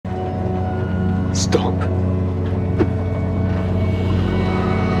Stop.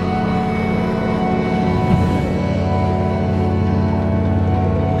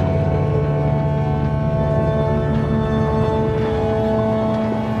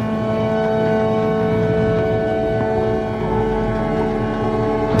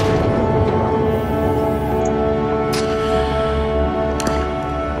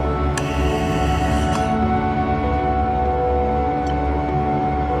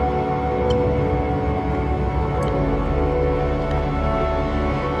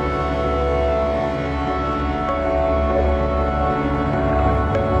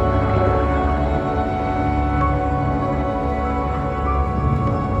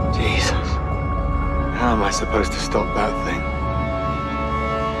 How am I supposed to stop that thing?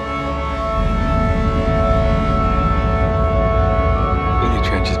 The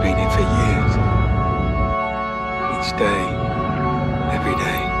trench has been here for years. Each day, every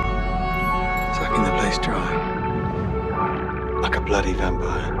day, sucking the place dry. Like a bloody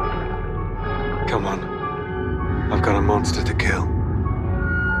vampire. Come on, I've got a monster to kill.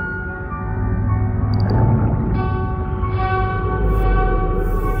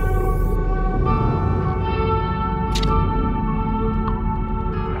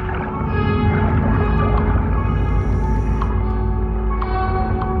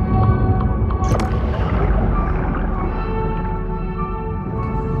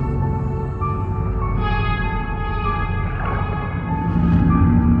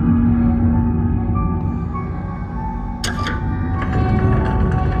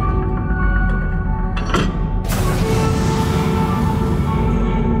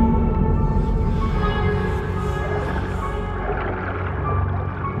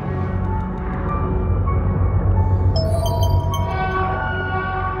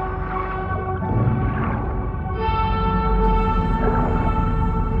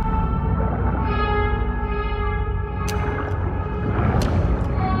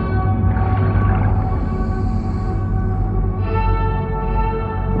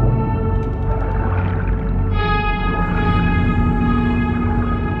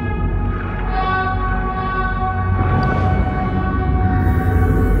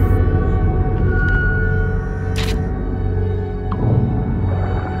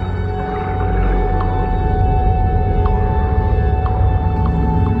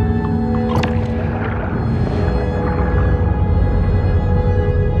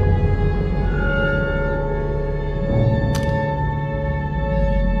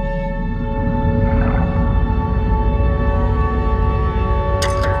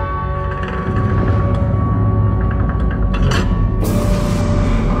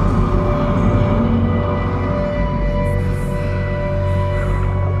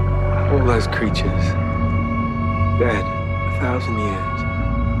 All those creatures, dead 1,000 years,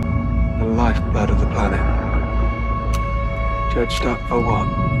 the lifeblood of the planet, judged up for what?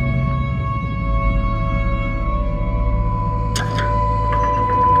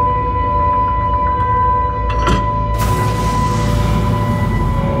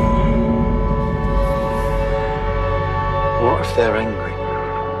 What if they're angry?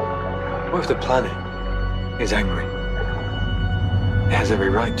 What if the planet is angry? It has every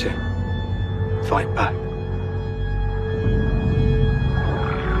right to fight back.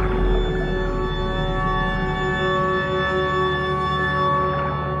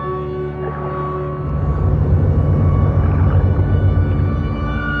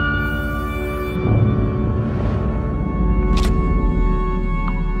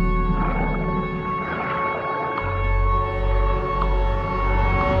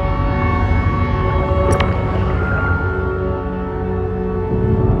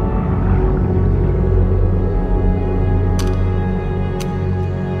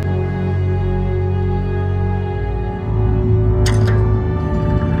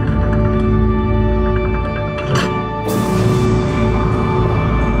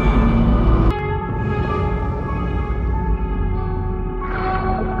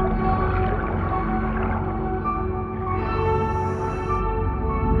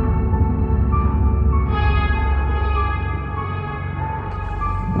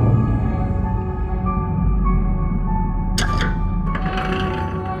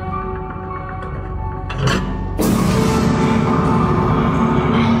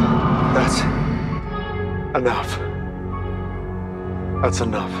 Enough. That's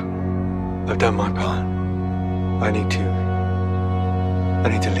enough. I've done my part. I need to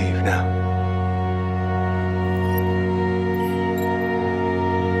leave now.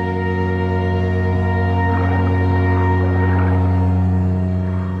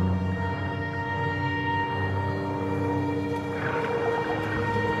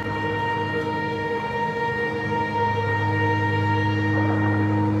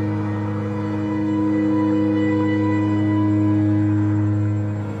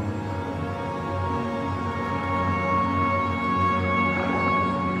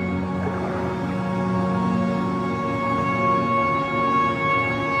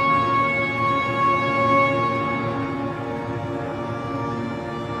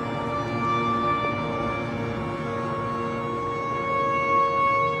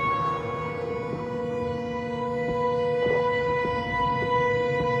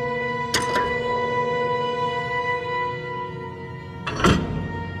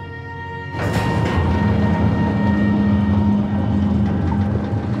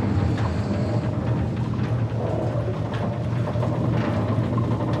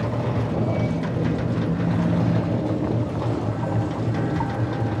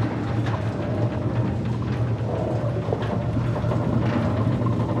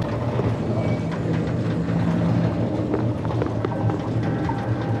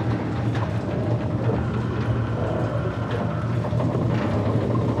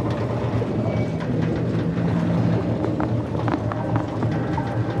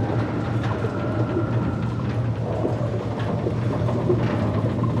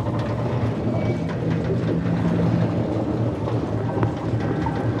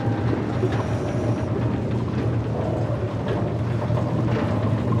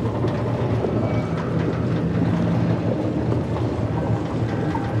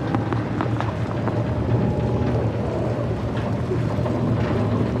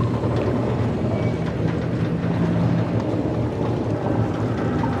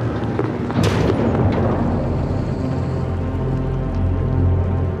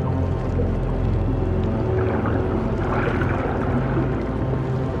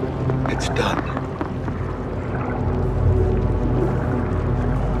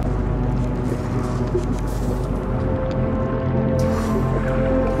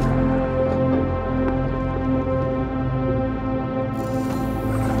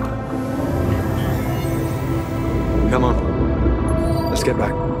 Let's get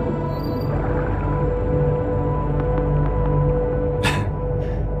back.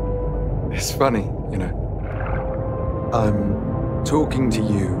 It's funny, you know. I'm talking to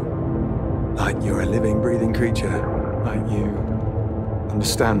you like you're a living, breathing creature, like you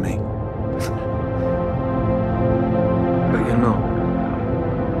understand me. But you're not.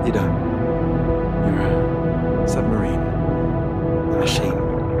 You don't. You're a submarine, a machine.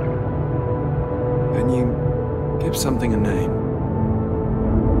 And you give something a name.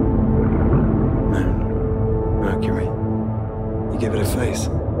 Moon, Mercury. You give it a face.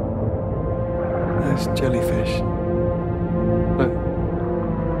 Those jellyfish. Look,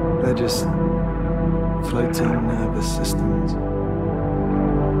 they're just floating nervous systems.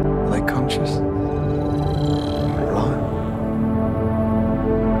 Are they conscious? Alive?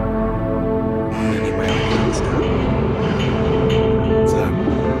 Anyway, I can understand. So,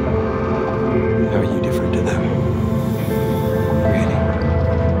 how are you different to them? Really?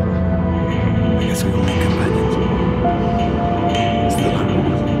 I guess we all need companions. It's the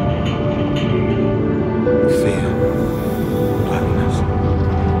loneliness. Fear. Loneliness.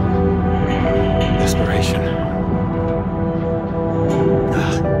 Desperation.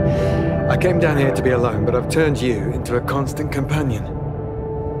 I came down here to be alone, but I've turned you into a constant companion.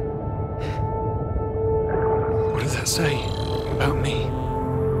 What does that say about me?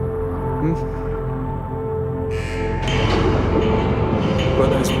 Were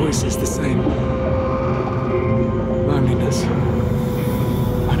those voices the same? Loneliness.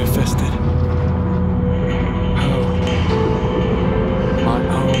 Manifested. My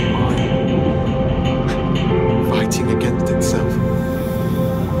own mind. Fighting against itself.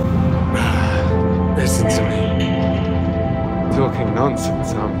 Listen to me. Talking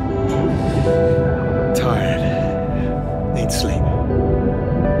nonsense, I'm tired. Need sleep.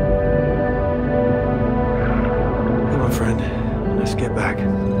 Come on, friend. Let's get back.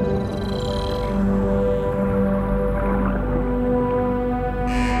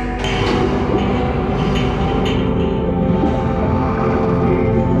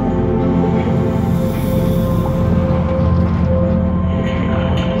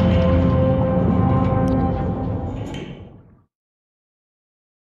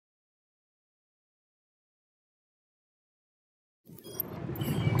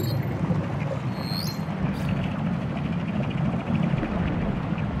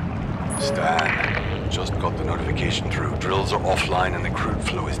 Stan, just got the notification through. Drills are offline and the crude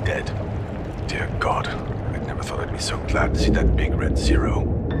flow is dead. Dear God, I'd never thought I'd be so glad to see that big red zero.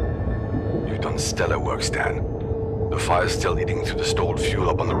 You've done stellar work, Stan. The fire's still eating through the stored fuel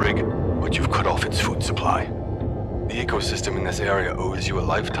up on the rig, but you've cut off its food supply. The ecosystem in this area owes you a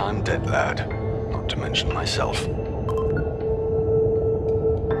lifetime debt, lad. Not to mention myself.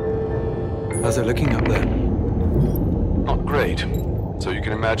 How's it looking up there? Not great. So you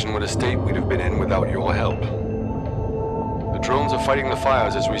can imagine what a state we'd have been in without your help. The drones are fighting the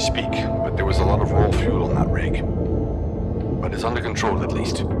fires as we speak, but there was a lot of raw fuel on that rig. But it's under control at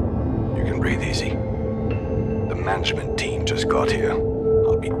least. You can breathe easy. The management team just got here.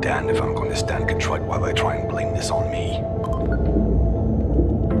 I'll be damned if I'm going to stand contrite while they try and blame this on me.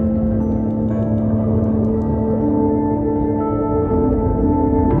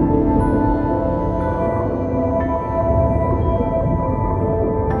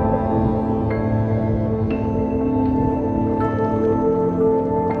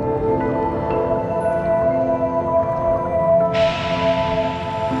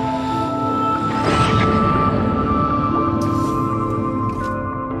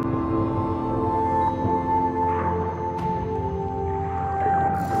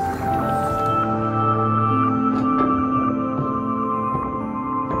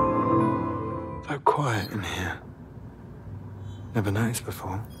 Quiet in here. Never noticed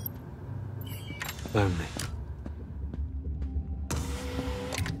before. Lonely.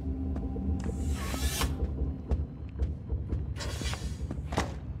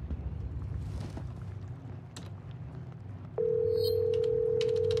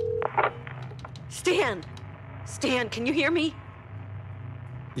 Stan! Stan, can you hear me?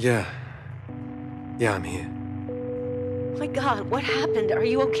 Yeah. Yeah, I'm here. Oh my God, what happened? Are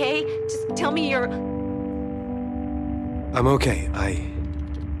you okay? Just tell me you're... I'm okay.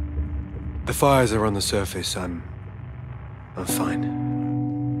 The fires are on the surface. I'm fine.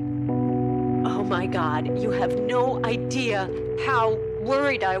 Oh my God, you have no idea how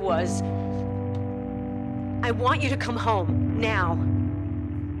worried I was. I want you to come home, now.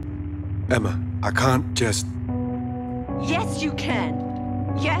 Emma, I can't just... Yes, you can.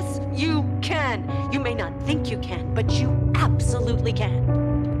 Yes, you can. You may not think you can, but you absolutely can.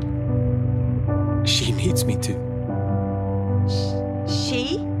 She needs me to.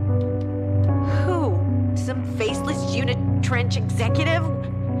 trench executive?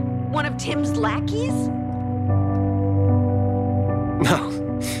 One of Tim's lackeys? No,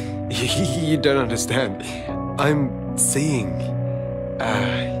 you don't understand. I'm seeing.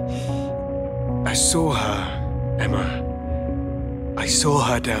 I saw her, Emma. I saw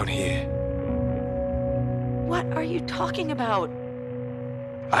her down here. What are you talking about?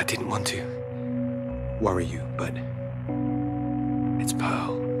 I didn't want to worry you, but it's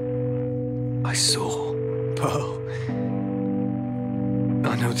Pearl. I saw Pearl.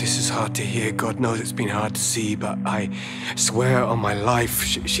 I know this is hard to hear. God knows it's been hard to see, but I swear on my life,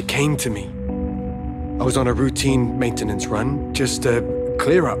 she came to me. I was on a routine maintenance run, just a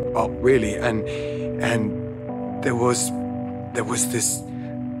clear up, really, and there was this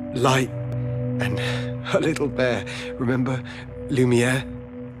light and a little bear. Remember, Lumiere?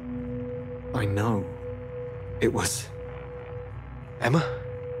 I know. It was Emma.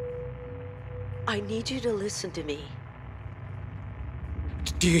 I need you to listen to me.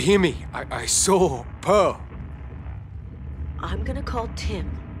 Do you hear me? I saw Pearl. I'm gonna call Tim.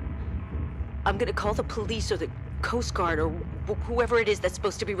 I'm gonna call the police or the Coast Guard or whoever it is that's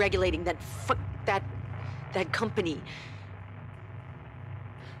supposed to be regulating that company.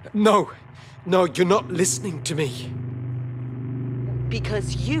 No, you're not listening to me.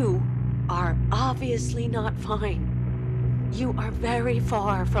 Because you are obviously not fine. You are very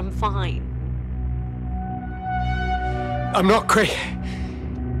far from fine. I'm not crazy.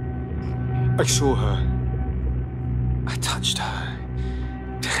 I saw her. I touched her.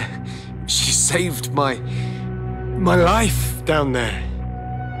 She saved my life down there.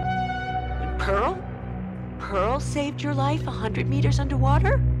 Pearl? Pearl saved your life 100 meters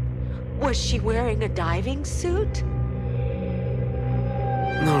underwater? Was she wearing a diving suit?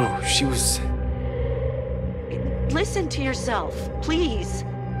 No, she was... Listen to yourself, please.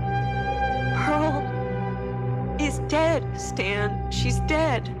 Pearl is dead, Stan. She's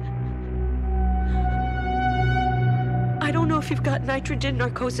dead. I don't know if you've got nitrogen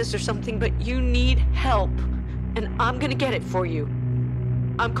narcosis or something, but you need help. And I'm gonna get it for you.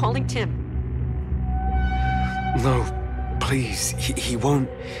 I'm calling Tim. No, please, he won't...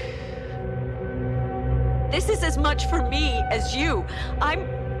 This is as much for me as you. I'm...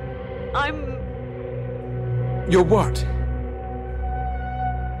 You're what?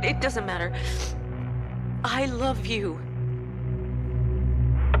 It doesn't matter. I love you.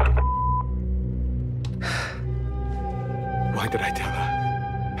 Why did I tell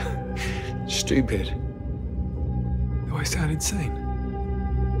her? Stupid. Do I sound insane?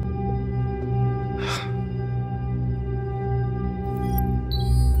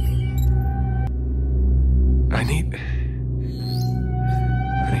 I need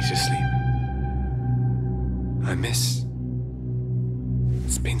to sleep. I miss...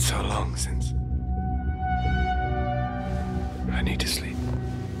 It's been so long since... I need to sleep.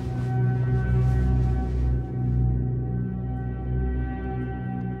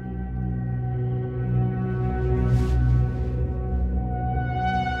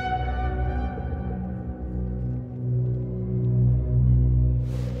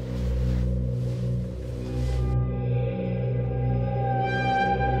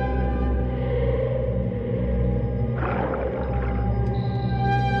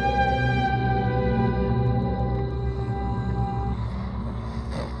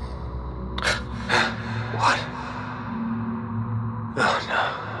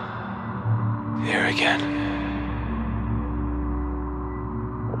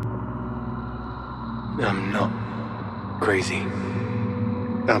 I'm not crazy.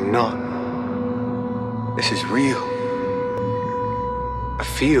 I'm not. This is real. I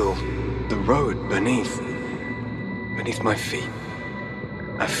feel the road beneath my feet.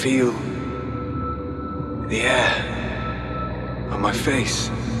 I feel the air on my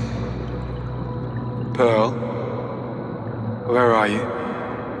face. Pearl, where are you?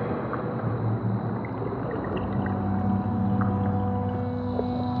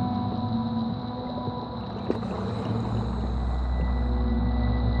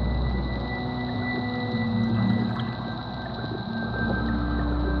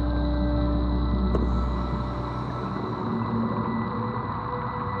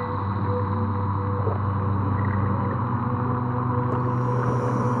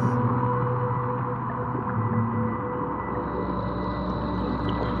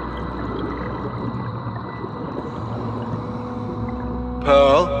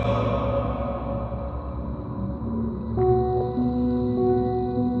 Pearl?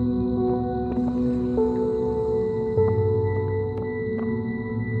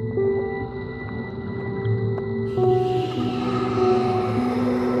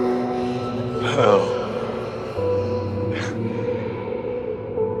 Pearl.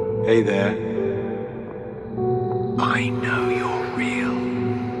 Hey there. I know you're real.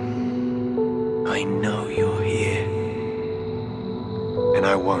 I know you're here. And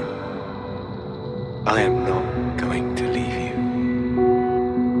I won't. I am not going to leave you.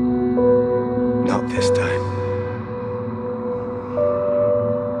 Not this time.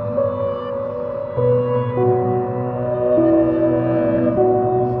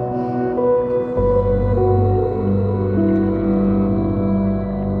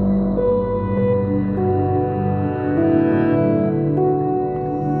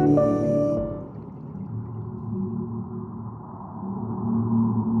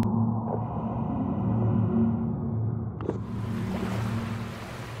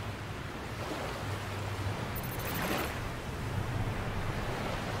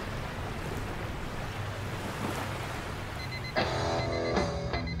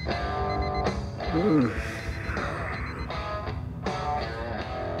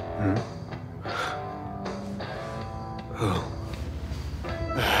 Oh.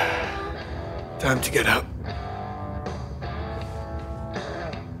 Time to get up.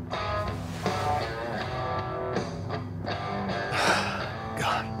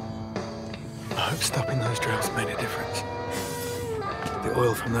 God. I hope stopping those drills made a difference. The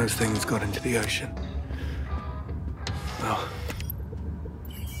oil from those things got into the ocean. Well,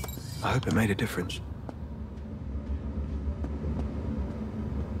 I hope it made a difference.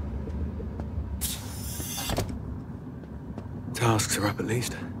 Tasks are up at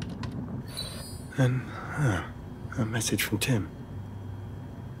least. And, a message from Tim.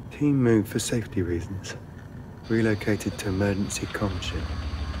 Team moved for safety reasons. Relocated to emergency comm ship.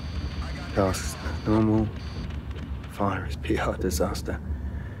 Tasks as normal. Fire is PR disaster.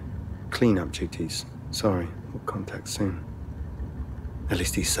 Cleanup duties. Sorry, we'll contact soon. At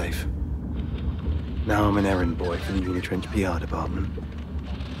least he's safe. Now I'm an errand boy for the Unitrench PR department.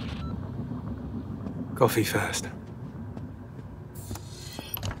 Coffee first.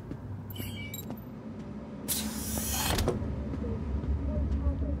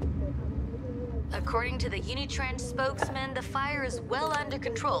 According to the Unitrench spokesman, the fire is well under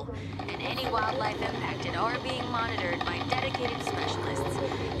control, and any wildlife impacted are being monitored by dedicated specialists.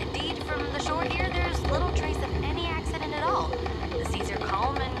 Indeed, from the shore here, there's little trace of any accident at all. The seas are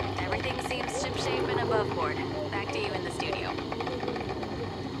calm, and everything seems shipshape and above board. Back to you in the studio.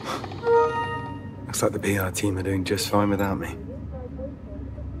 Looks like the PR team are doing just fine without me.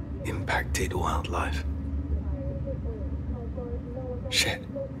 Impacted wildlife. Shit.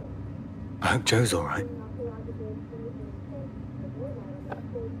 I hope Joe's all right.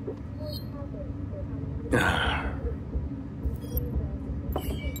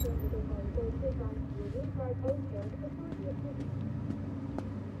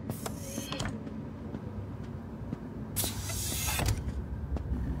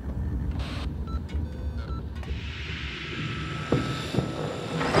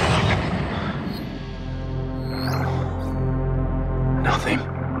 Nothing.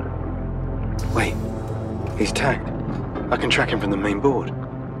 Wait, he's tagged. I can track him from the main board.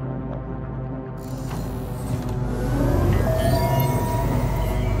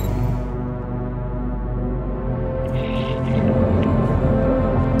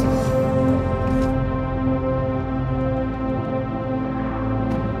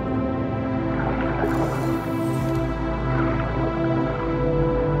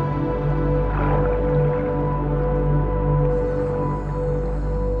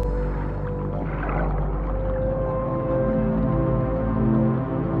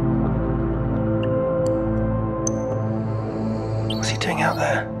 What's he doing out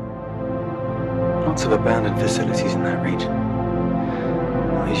there? Lots of abandoned facilities in that region.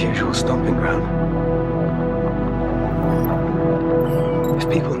 Not his usual stomping ground. If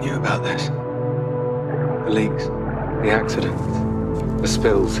people knew about this, the leaks, the accidents, the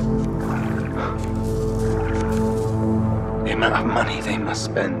spills, the amount of money they must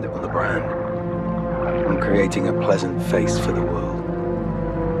spend on the brand, on creating a pleasant face for the world,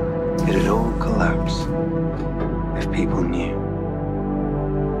 it'd all collapse if people knew.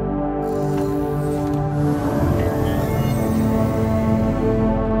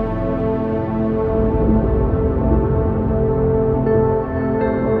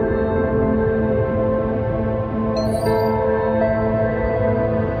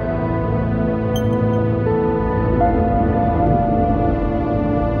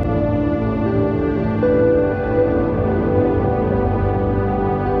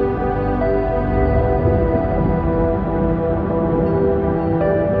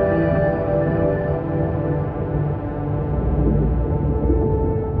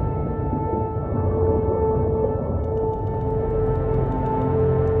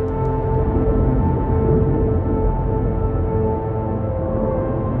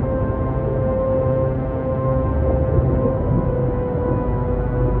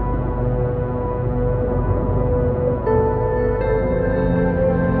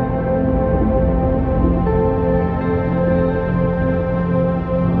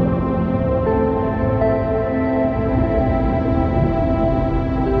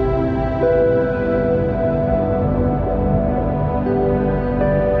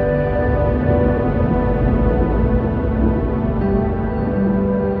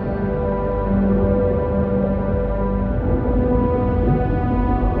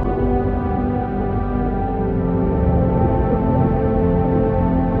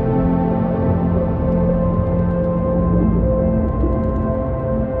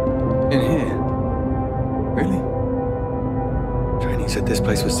 he said this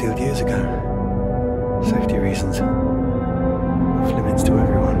place was sealed years ago. Safety reasons. Off limits to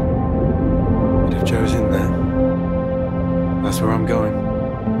everyone. But if Joe's in there, that's where I'm going.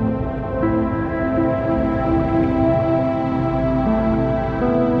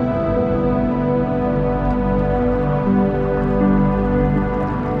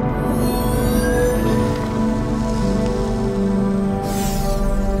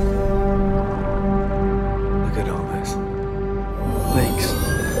 Look at all this.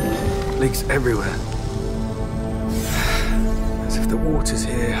 Leaks everywhere. As if the waters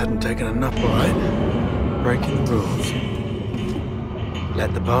here hadn't taken a nap, right? Breaking the rules.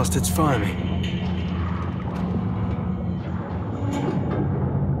 Let the bastards fire me.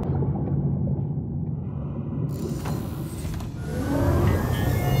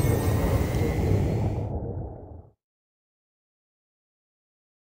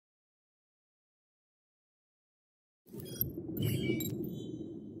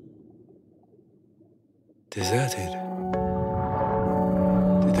 Deserted.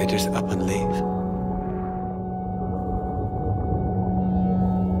 Did they just up and leave?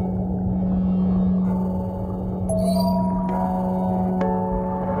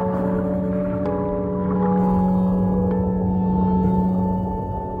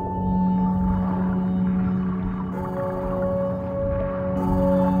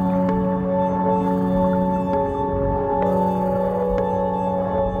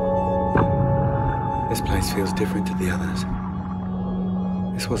 This place feels different to the others.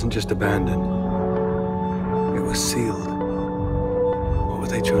 This wasn't just abandoned. It was sealed. What were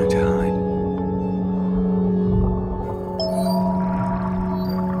they trying to hide?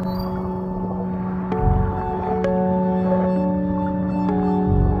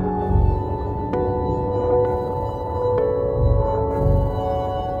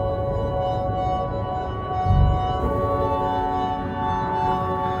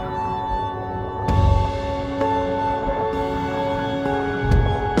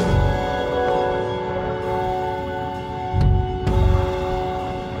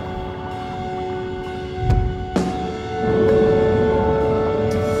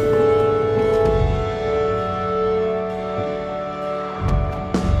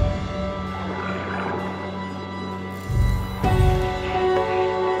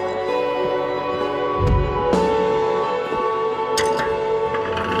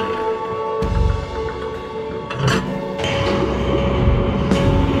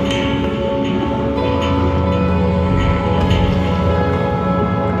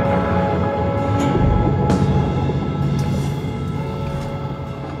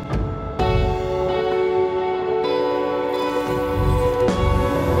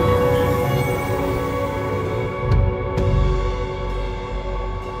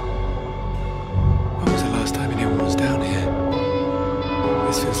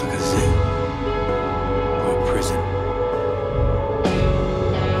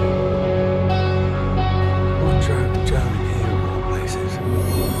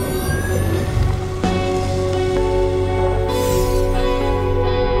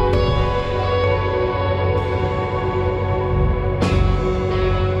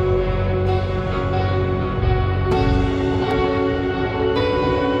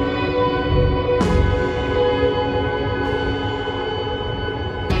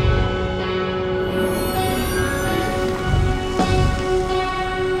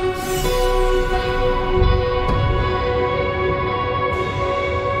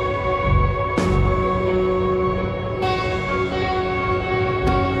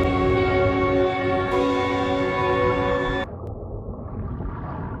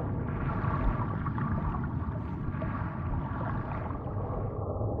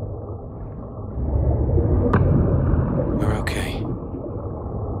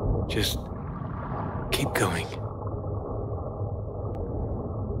 Just keep going.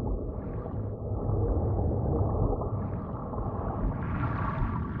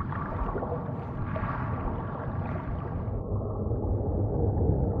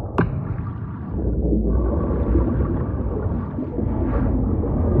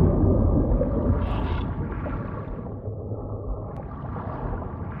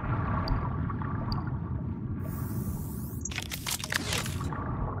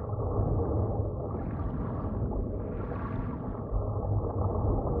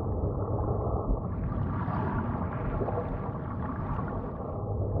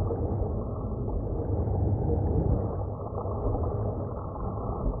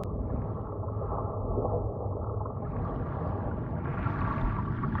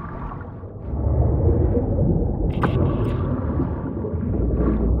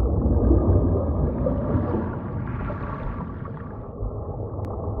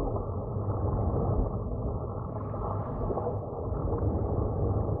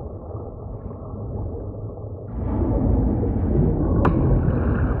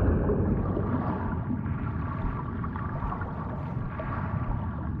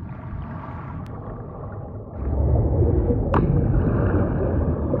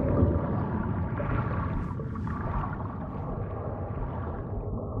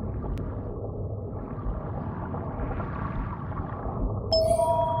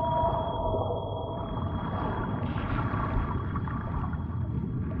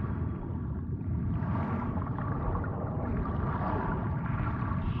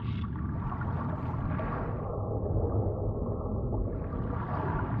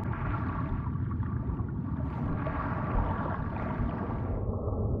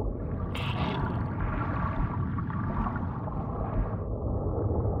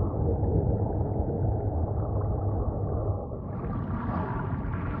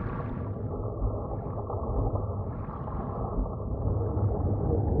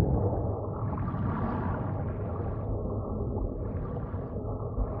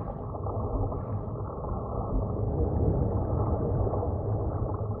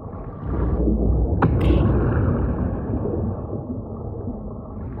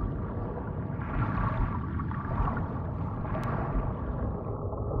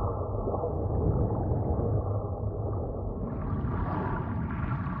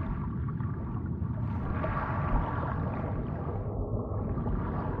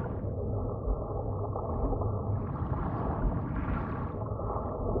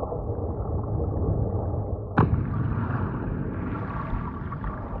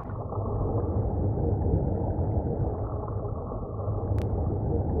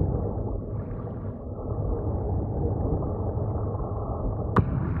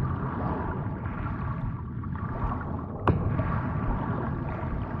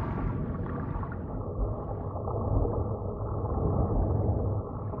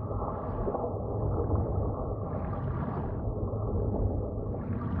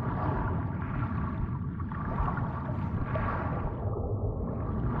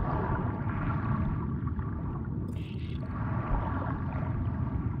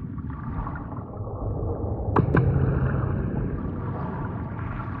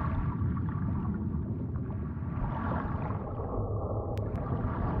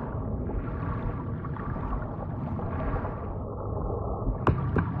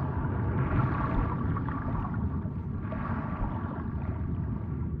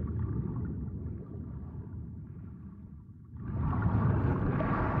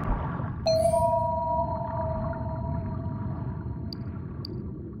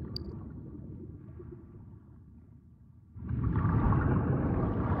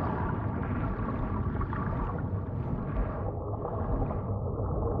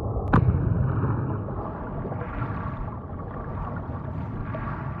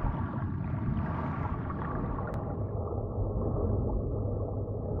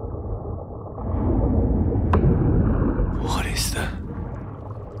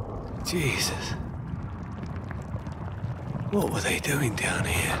 Jesus. What were they doing down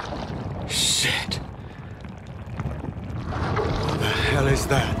here? Shit. What the hell is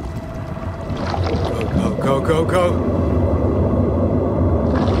that? Go, go, go, go, go!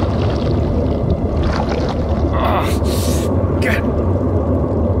 Get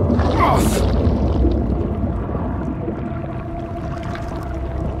off!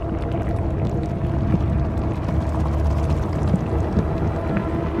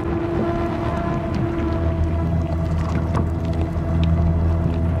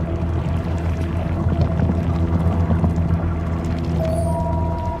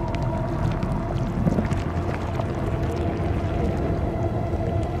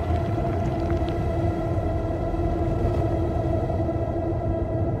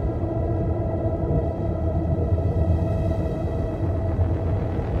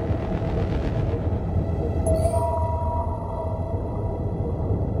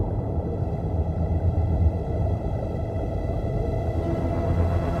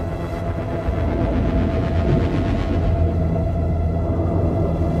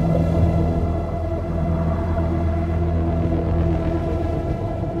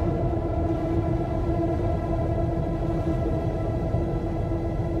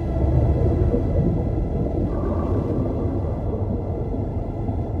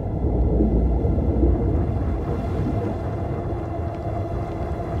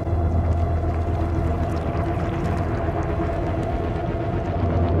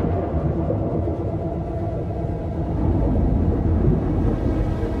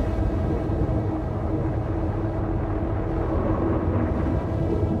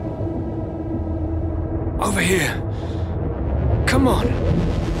 Over here. Come on.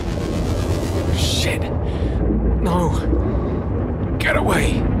 Shit. No. Get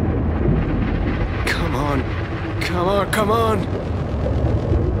away. Come on. Come on, come on.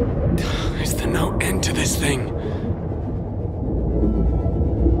 Is there no end to this thing?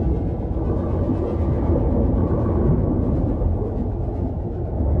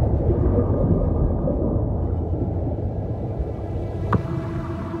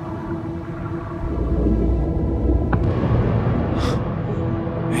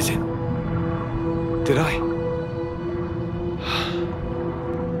 Did I?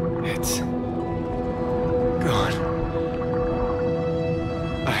 It's gone.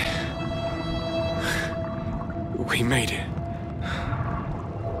 We made it.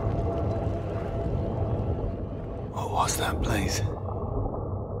 What was that place?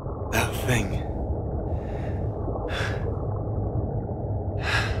 That thing?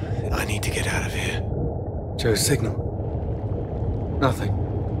 I need to get out of here. Joe's signal. Nothing.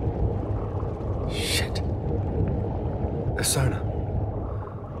 Shit. A sonar.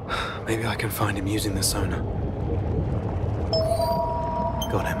 Maybe I can find him using the sonar.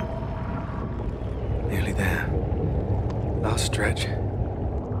 Got him. Nearly there. Last stretch.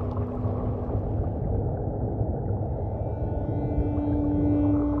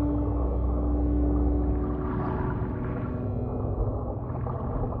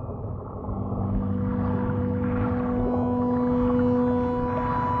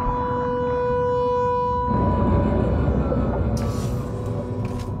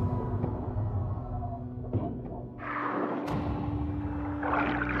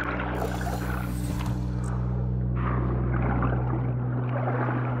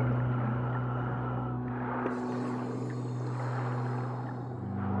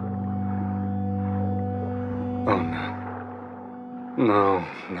 Oh no. No,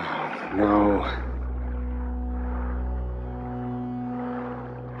 no, no.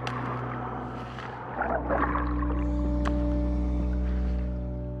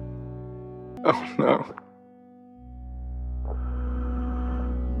 Oh no.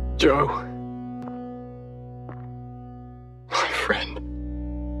 Joe. My friend.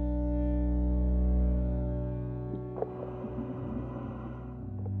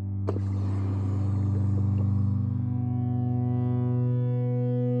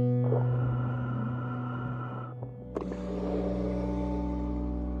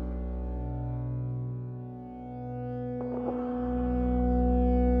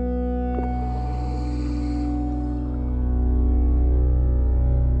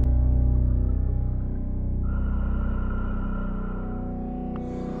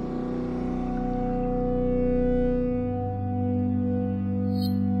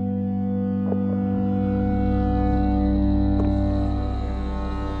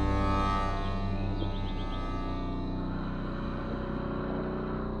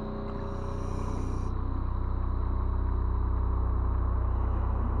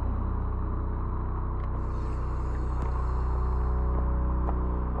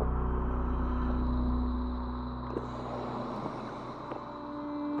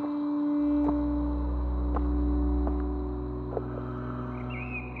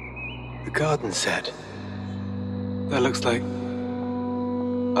 The garden set. That looks like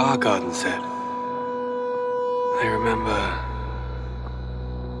our garden set. I remember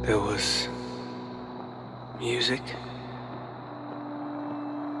there was music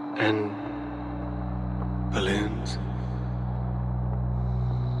and balloons.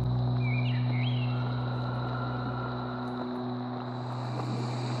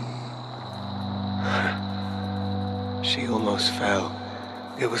 She almost fell.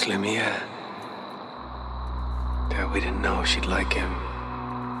 It was Lumiere. Dad, we didn't know if she'd like him.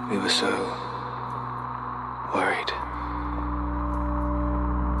 We were so worried.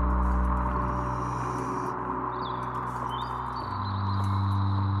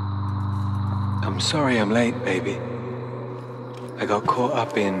 I'm sorry I'm late, baby. I got caught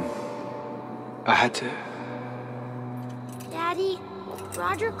up in... I had to... Daddy,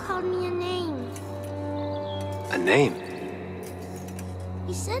 Roger called me a name. A name?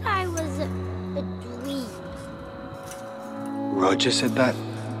 He said I was a dweeb. Roger said that?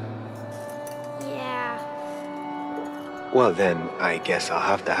 Yeah. Well then, I guess I'll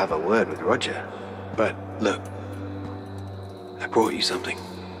have to have a word with Roger. But look, I brought you something.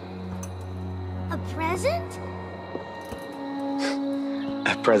 A present?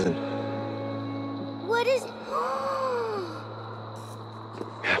 A present. What is it?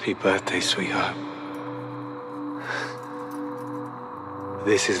 Happy birthday, sweetheart.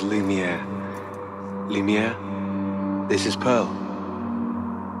 This is Lumiere. Lumiere, this is Pearl.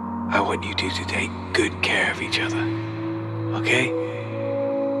 I want you two to take good care of each other. Okay?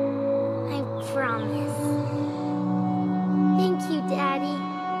 I promise. Thank you, Daddy.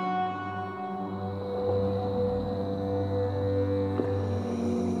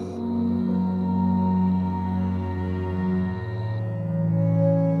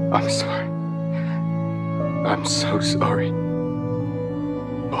 I'm sorry. I'm so sorry.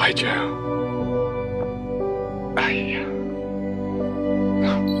 Bye, Joe.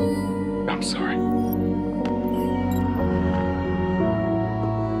 I'm sorry.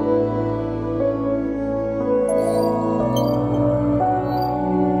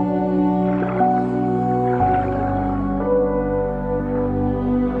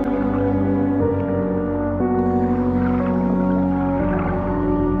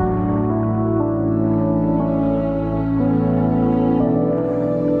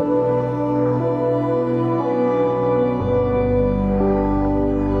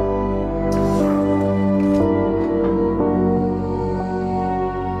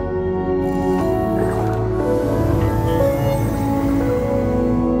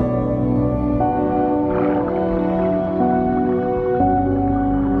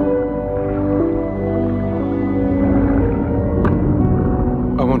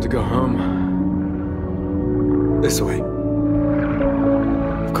 To go home. This way.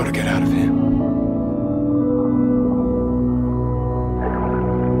 I've got to get out of here.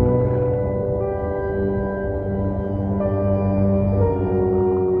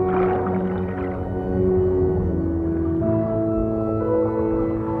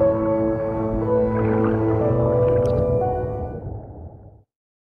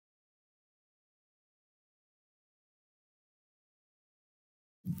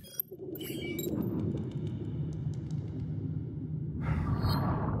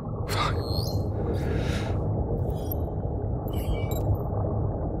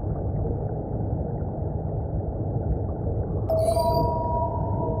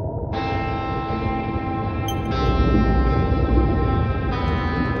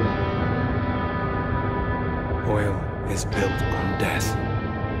 Oil is built on death.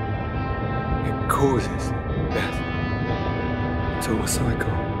 It causes death. It's all a cycle.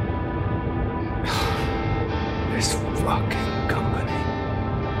 This fucking company.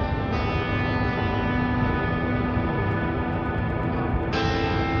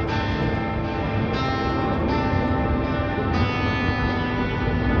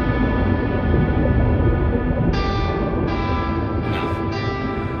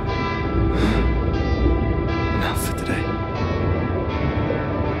 Enough for today.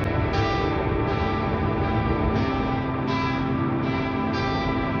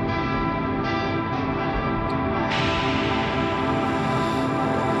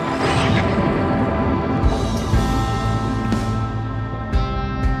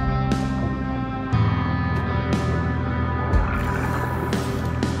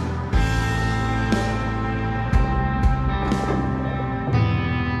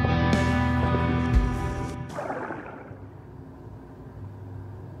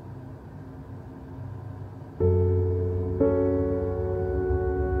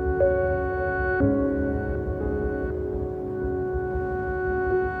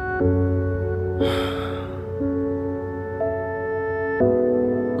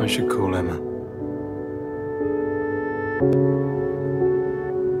 I should call Emma.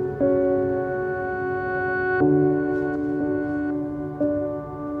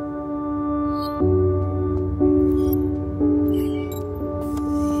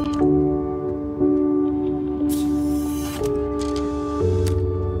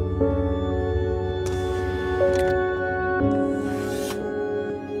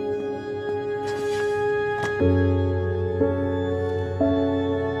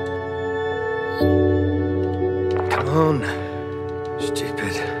 Come on,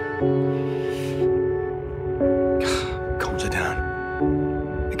 stupid. Calms her down.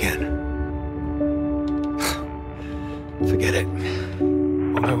 Again. Forget it.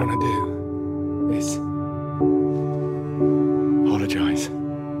 All I want to do is apologize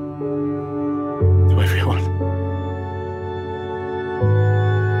to everyone.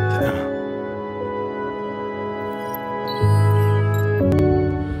 To Emma.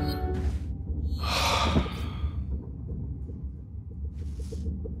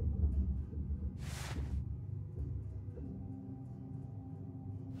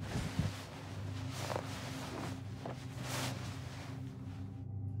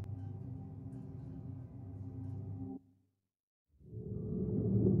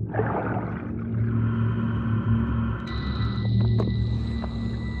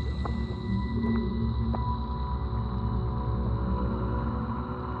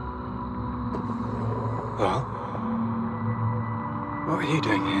 Well, what are you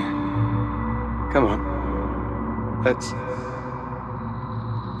doing here? Come on. Let's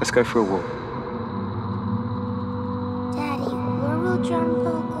go for a walk. Daddy, where will John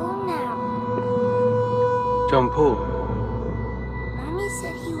Paul go now? John Paul? Mommy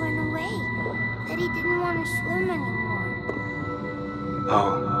said he went away. That he didn't want to swim anymore.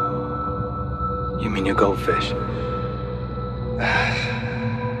 Oh. You mean your goldfish?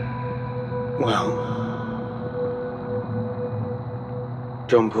 Well,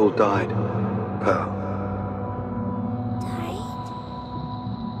 John Paul died, Pearl. Died?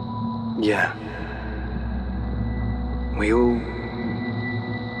 Yeah. We all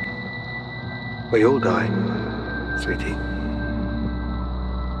die, sweetie.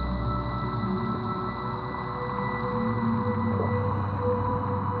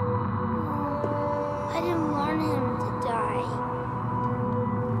 I didn't want him to die.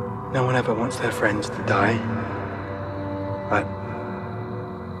 No one ever wants their friends to die. But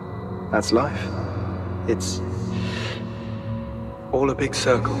that's life. It's all a big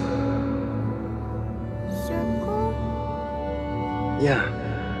circle. Circle? Yeah.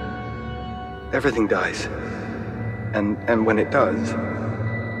 Everything dies. And when it does,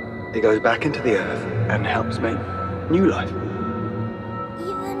 it goes back into the earth and helps make new life.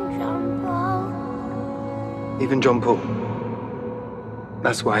 Even John Paul? Even John Paul.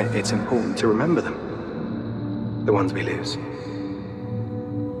 That's why it's important to remember them. The ones we lose.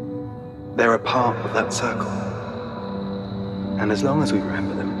 They're a part of that circle. And as long as we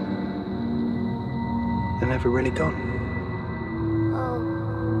remember them, they're never really gone. Oh,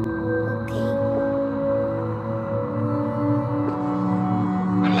 okay.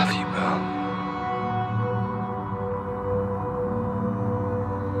 I love you, Pearl.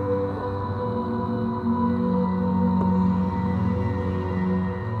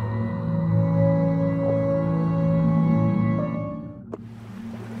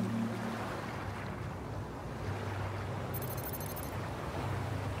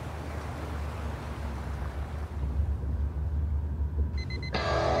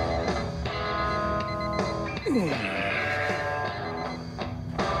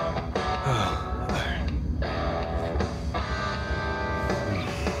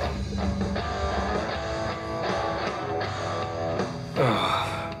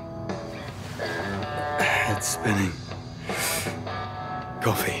 Head spinning.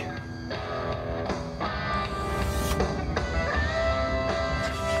 Coffee.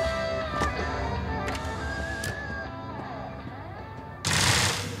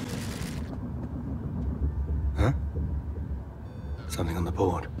 Huh? Something on the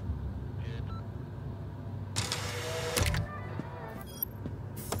board.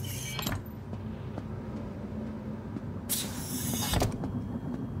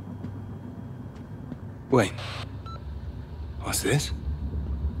 Wait. What's this?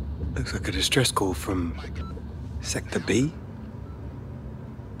 Looks like a distress call from Sector B?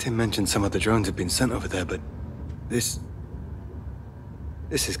 Tim mentioned some of the drones have been sent over there, but this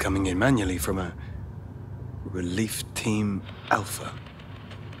is coming in manually from a Relief Team Alpha.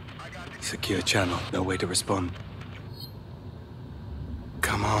 Secure channel, no way to respond.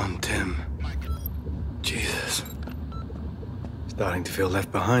 Come on, Tim. Jesus. It's Starting to feel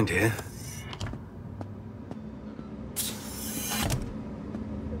left behind here.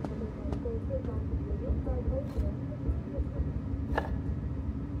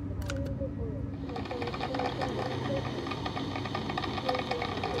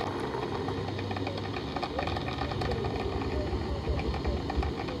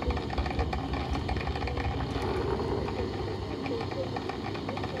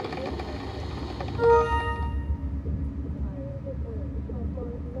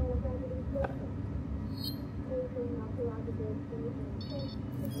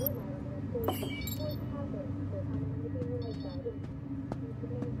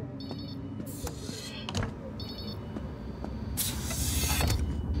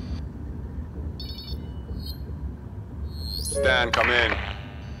 Stan, come in.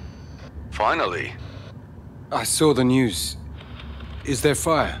 Finally. I saw the news. Is there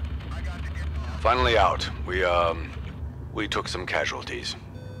fire? Finally out. We took some casualties.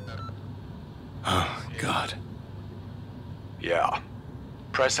 Oh, God. Yeah.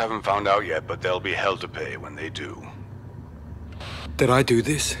 Press haven't found out yet, but there'll be hell to pay when they do. Did I do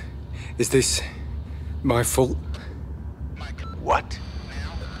this? Is this my fault? What?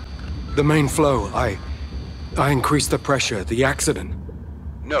 The main flow, I increased the pressure, the accident.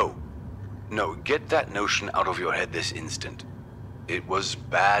 No. No, get that notion out of your head this instant. It was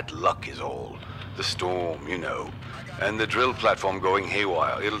bad luck is all. The storm, you know. And the drill platform going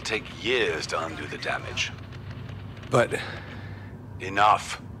haywire. It'll take years to undo the damage. But...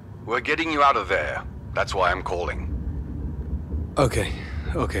 Enough. We're getting you out of there. That's why I'm calling. Okay.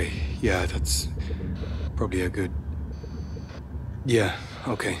 Yeah, that's probably a good... Yeah,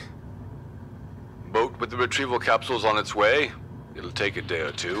 okay. Boat with the retrieval capsules on its way. It'll take a day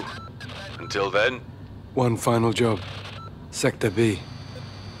or two. Until then... One final job. Sector B.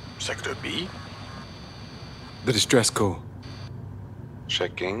 Sector B? The distress call.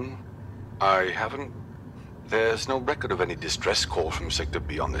 Checking. I haven't... There's no record of any distress call from Sector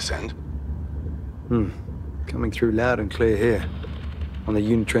B on this end. Coming through loud and clear here. On the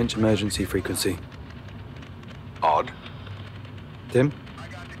Unitrench emergency frequency. Odd. Tim?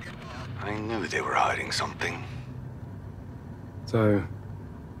 I knew they were hiding something. So...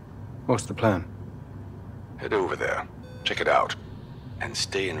 what's the plan? Head over there. Check it out. And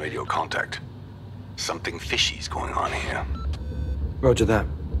stay in radio contact. Something fishy's going on here. Roger that.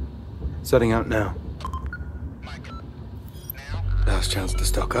 Setting out now. Last chance to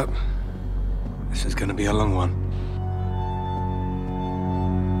stock up. This is gonna be a long one.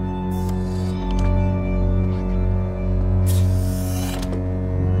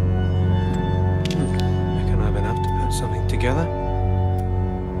 Reckon I have enough to put something together?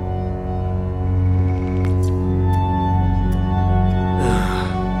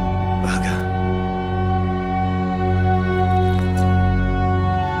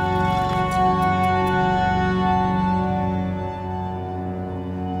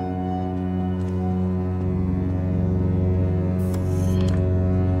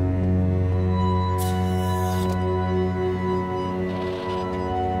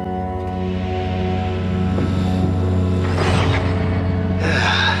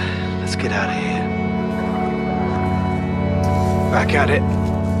 Back at it.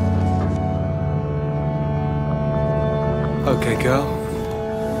 Okay, girl.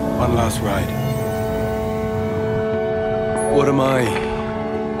 One last ride. What am I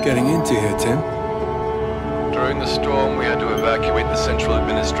getting into here, Tim? During the storm, we had to evacuate the central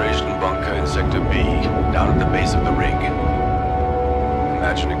administration bunker in Sector B, down at the base of the rig.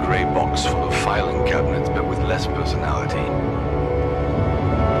 Imagine a gray box full of filing cabinets, but with less personality.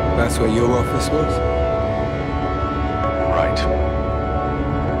 That's where your office was? Right.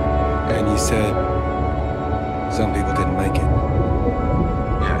 And you said some people didn't make it.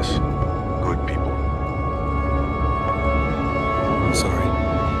 Yes. Good people. I'm sorry.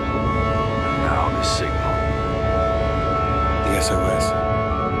 And now this signal. The SOS.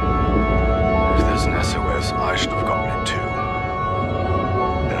 If there's an SOS, I should have gotten it too.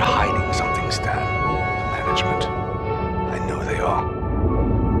 They're hiding something, Stan. The management. I know they are.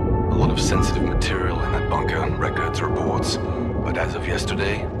 A lot of sensitive material in that bunker, records, reports. But as of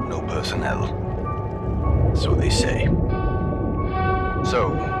yesterday, no personnel. So they say.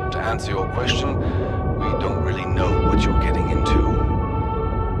 So, to answer your question, we don't really know what you're getting into.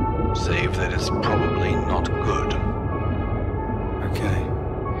 Save that it's probably not good. Okay.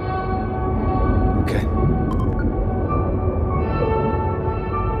 Okay.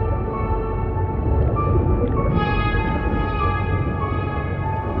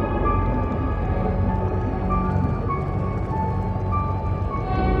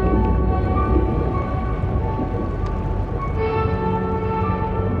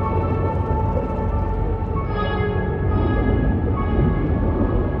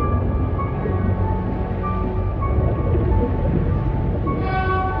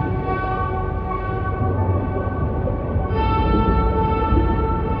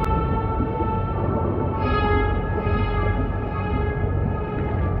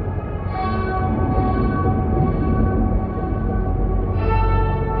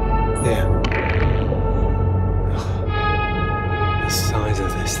 size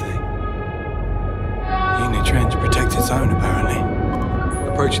of this thing. Unit trying to protect its own, apparently.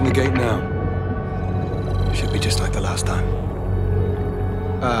 Approaching the gate now. Should be just like the last time.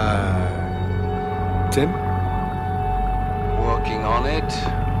 Tim? Working on it.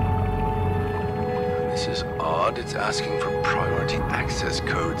 This is odd. It's asking for priority access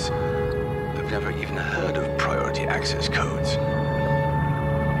codes. I've never even heard of priority access codes,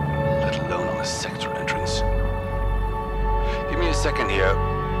 let alone on a sector entrance. Give me a second here.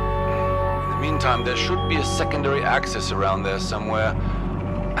 In the meantime, there should be a secondary access around there somewhere.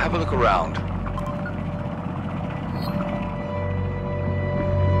 Have a look around.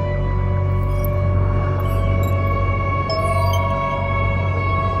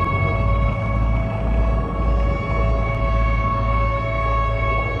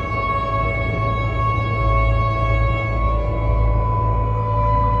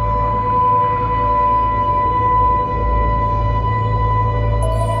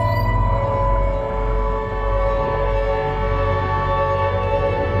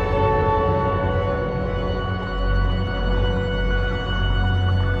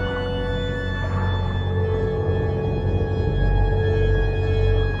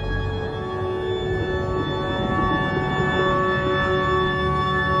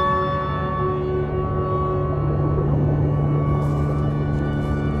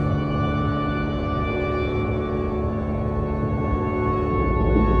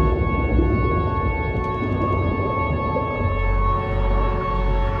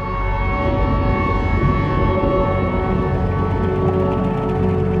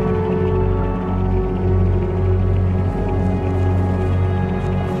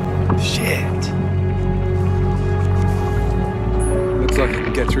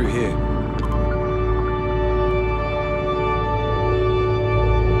 Get through here.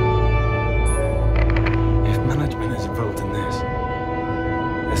 If management is involved in this,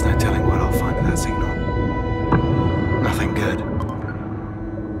 there's no telling what I'll find at that signal. Nothing good.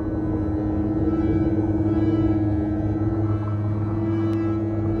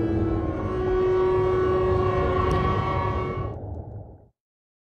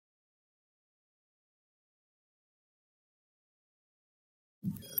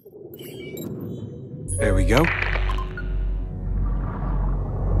 There we go.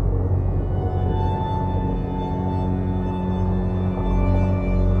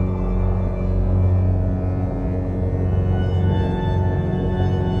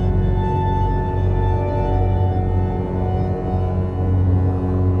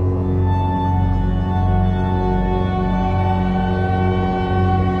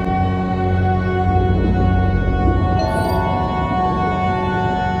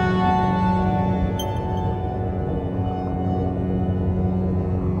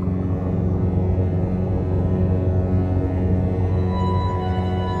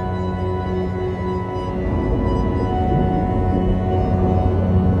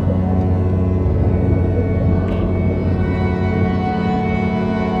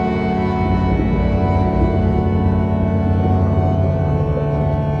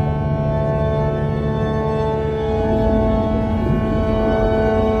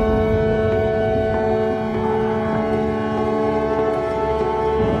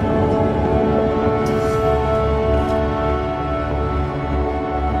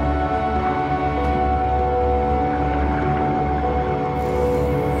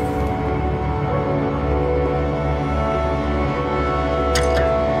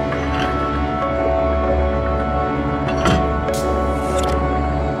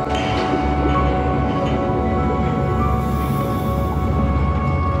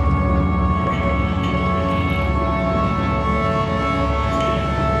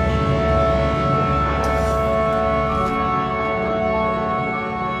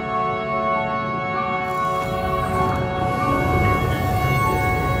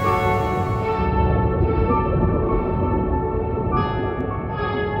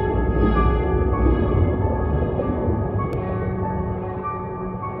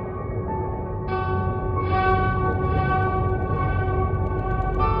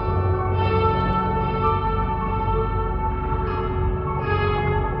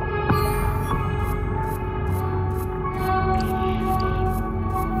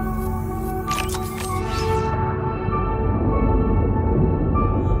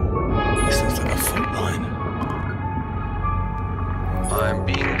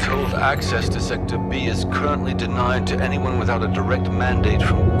 Access to Sector B is currently denied to anyone without a direct mandate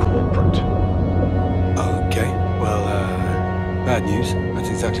from corporate. Okay, well, bad news. That's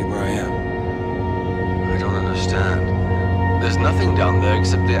exactly where I am. I don't understand. There's nothing down there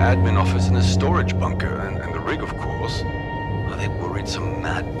except the admin office and a storage bunker, and the rig, of course. Are they worried worried some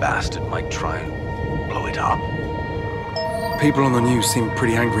mad bastard might try and blow it up. People on the news seem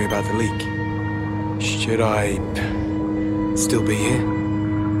pretty angry about the leak. Should I still be here?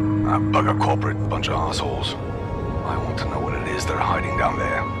 Bugger corporate, bunch of assholes. I want to know what it is they're hiding down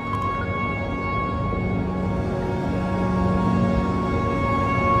there.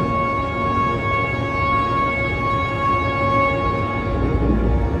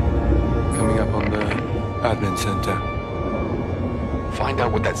 Coming up on the admin center. Find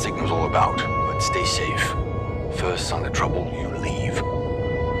out what that signal's all about, but stay safe. First sign of trouble, you leave.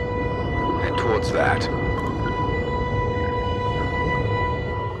 Head towards that.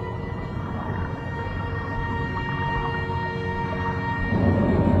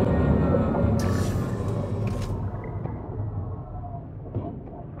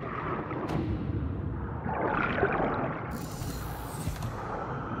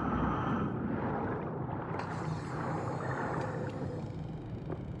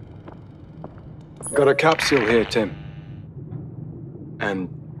 Got a capsule here, Tim. And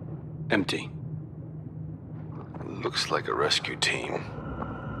empty. Looks like a rescue team.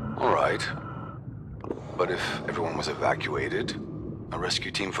 All right. But if everyone was evacuated, a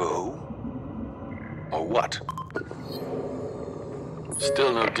rescue team for who? Or what?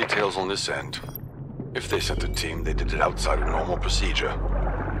 Still no details on this end. If they sent a team, they did it outside of normal procedure.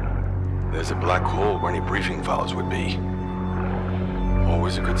 There's a black hole where any briefing files would be.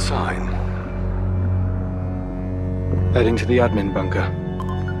 Always a good sign. Heading to the admin bunker.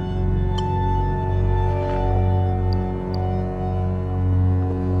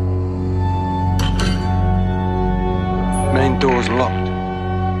 Main door's locked.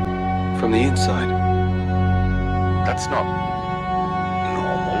 From the inside. That's not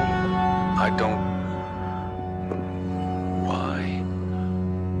normal. I don't...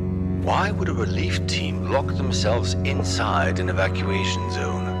 Why would a relief team lock themselves inside an evacuation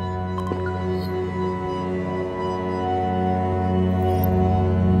zone?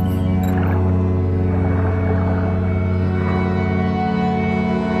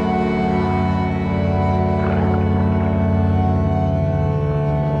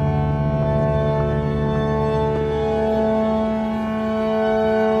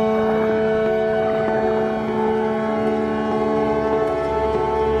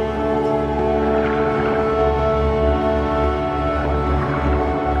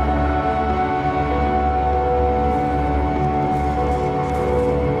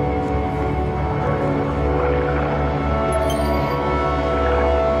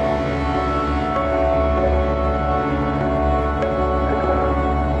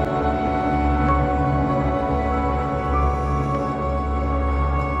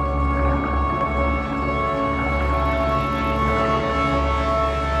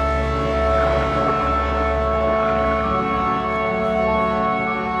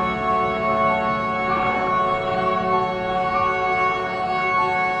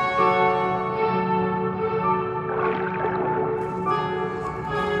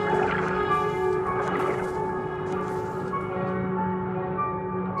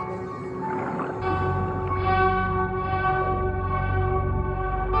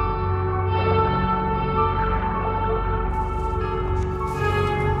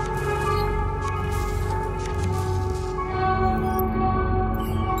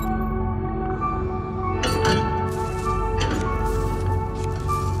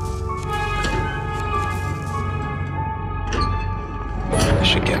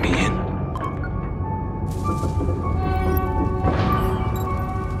 Should get me in.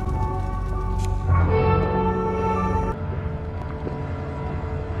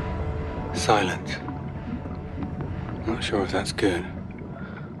 Silent. Not sure if that's good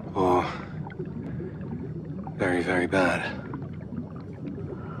or very, very bad.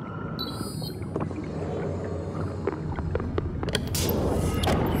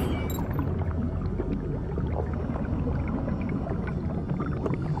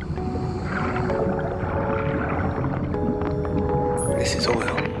 This is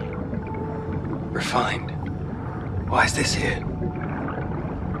oil. Refined. Why is this here?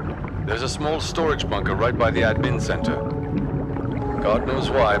 There's a small storage bunker right by the admin center. God knows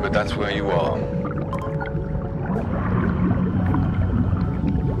why, but that's where you are.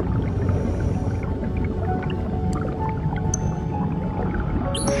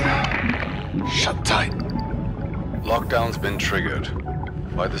 Shut tight. Lockdown's been triggered.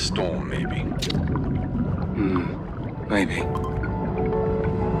 By the storm, maybe. Maybe.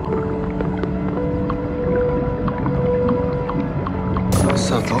 Not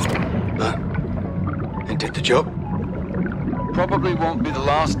subtle, but it did the job. Probably won't be the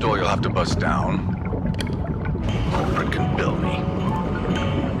last door you'll have to bust down. Corporate can bill me.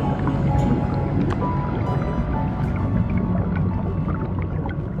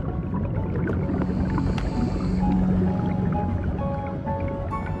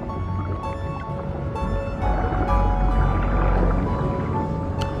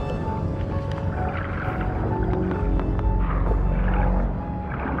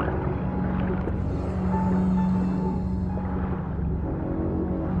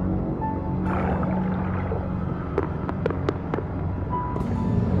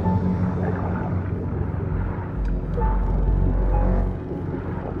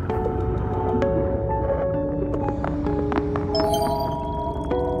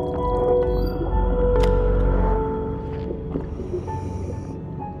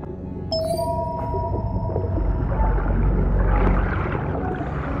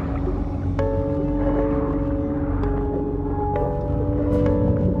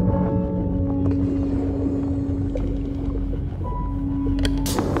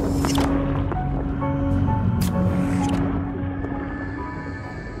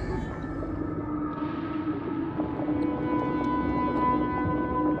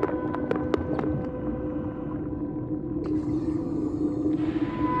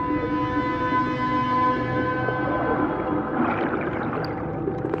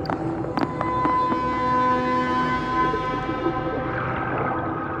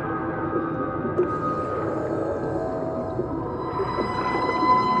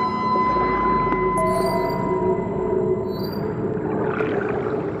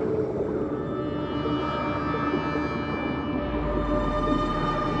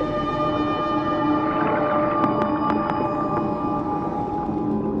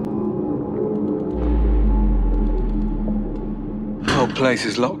 place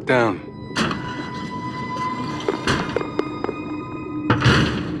is locked down.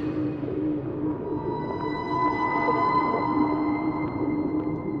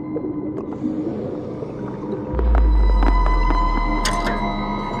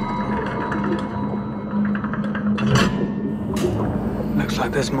 Looks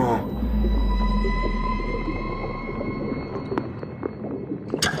like there's more.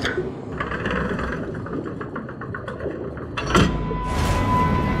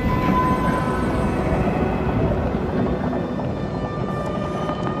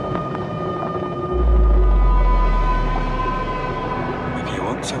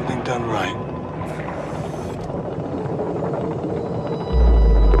 Something done right.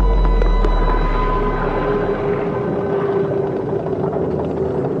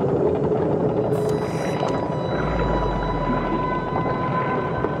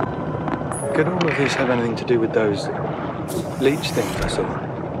 Could all of this have anything to do with those leech things I saw?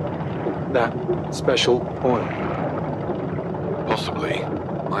 That special oil? Possibly.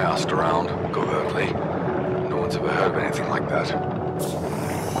 I asked around, covertly. No one's ever heard of anything like that.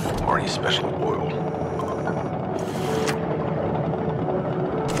 Or any special oil.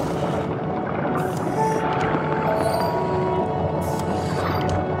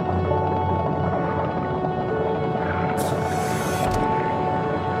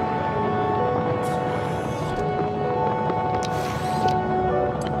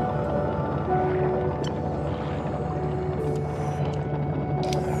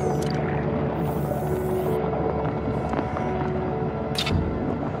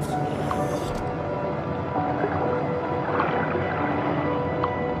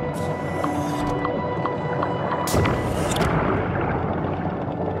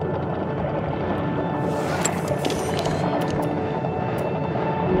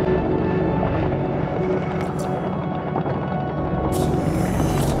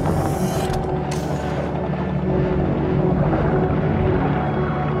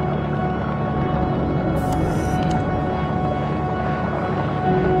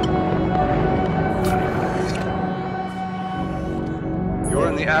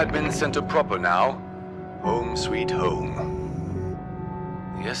 Admin center proper now. Home sweet home.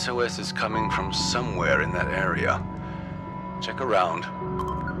 The SOS is coming from somewhere in that area. Check around.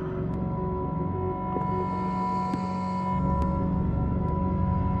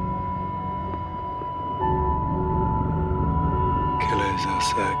 Killers are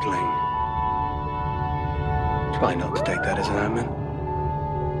circling. Try not to take that as an omen.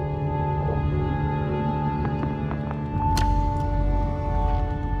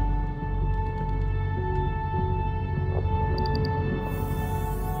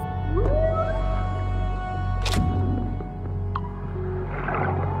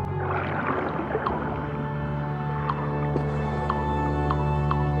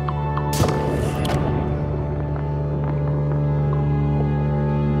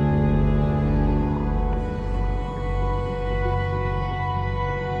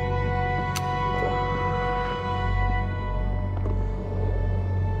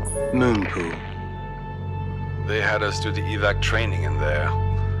 Moon pool. They had us do the evac training in there.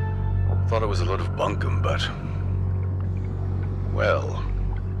 Thought it was a lot of bunkum, but... well...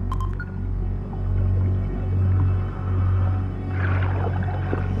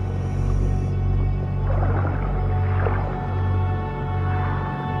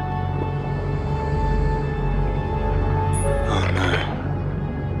 Oh no.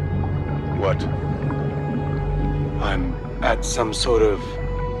 What? I'm at some sort of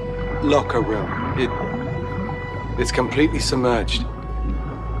locker room. It's completely submerged.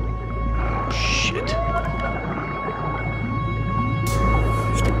 Shit.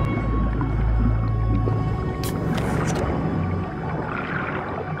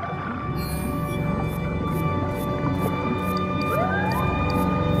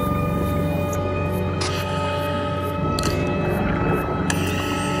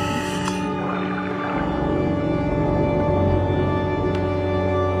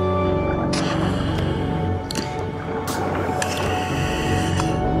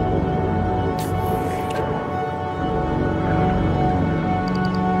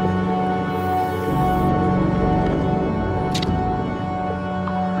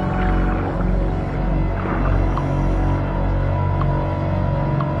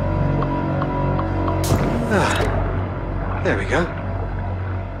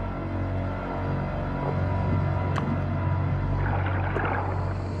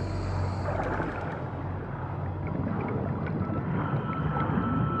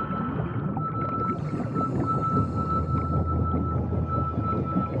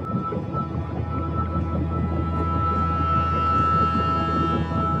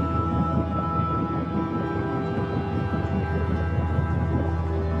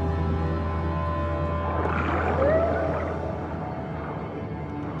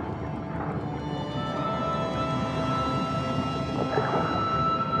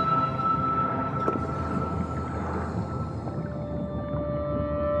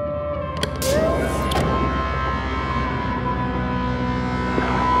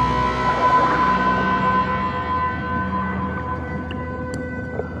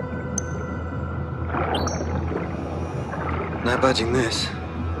 budging this.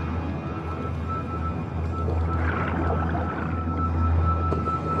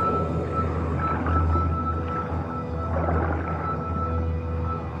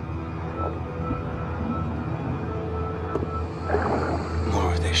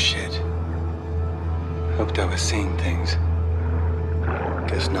 More of this shit. Hoped I was seeing things.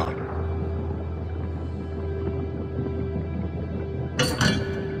 Guess not.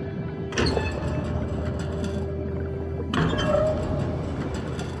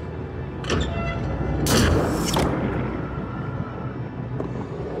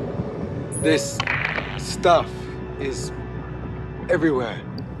 This stuff is everywhere.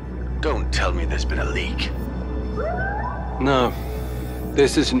 Don't tell me there's been a leak. No,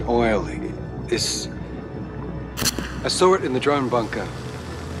 this isn't oil. This... I saw it in the drone bunker.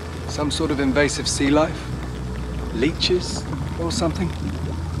 Some sort of invasive sea life? Leeches or something?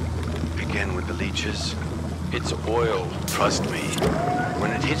 Again with the leeches. It's oil, trust me.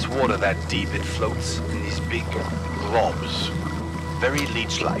 When it hits water that deep, it floats in these big globs. Very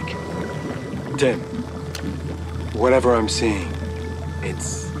leech-like. Tim, whatever I'm seeing,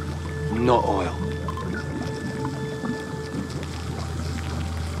 it's not oil.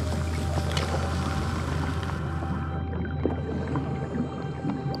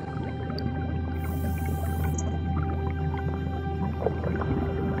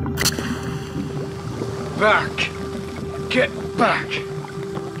 Back! Get back!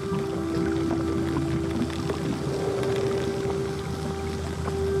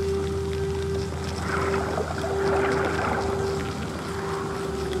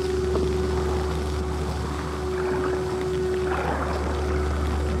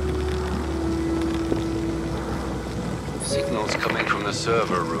 Signals coming from the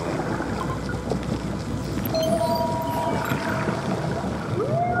server room.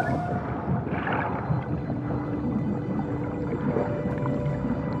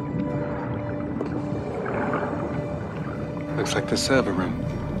 Looks like the server room.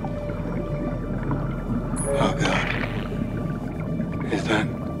 Oh God. Is that?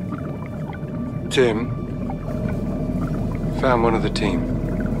 Tim, found one of the team.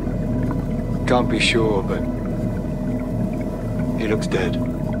 Can't be sure, but he looks dead.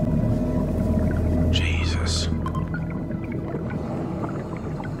 Jesus.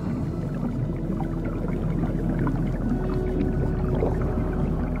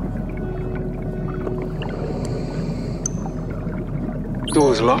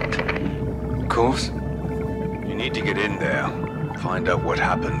 Door's locked. Of course. You need to get in there. Find out what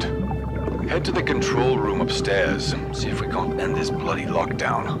happened. Head to the control room upstairs. See if we can't end this bloody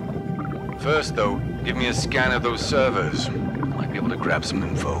lockdown. First, though, give me a scan of those servers. Might be able to grab some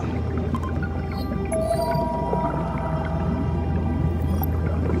info.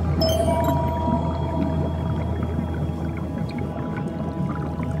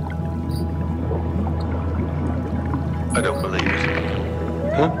 I don't believe it.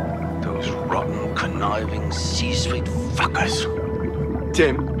 Huh? Those rotten, conniving, C-suite fuckers.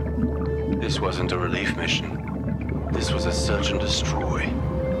 Tim, This wasn't a relief mission. This was a search and destroy.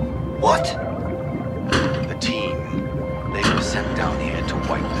 What? The team. They were sent down here to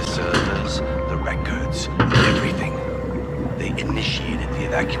wipe the servers, the records, everything. They initiated the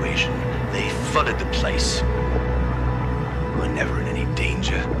evacuation. They flooded the place. We were never in any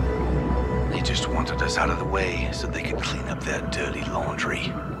danger. They just wanted us out of the way so they could clean up their dirty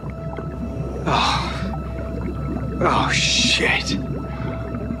laundry. oh shit.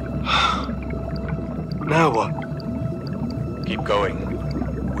 Now what? Keep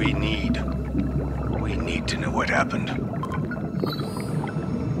going. We need to know what happened.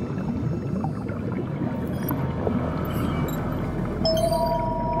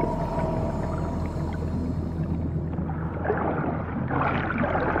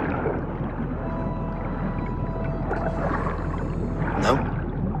 No.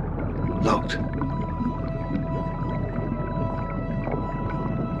 Locked.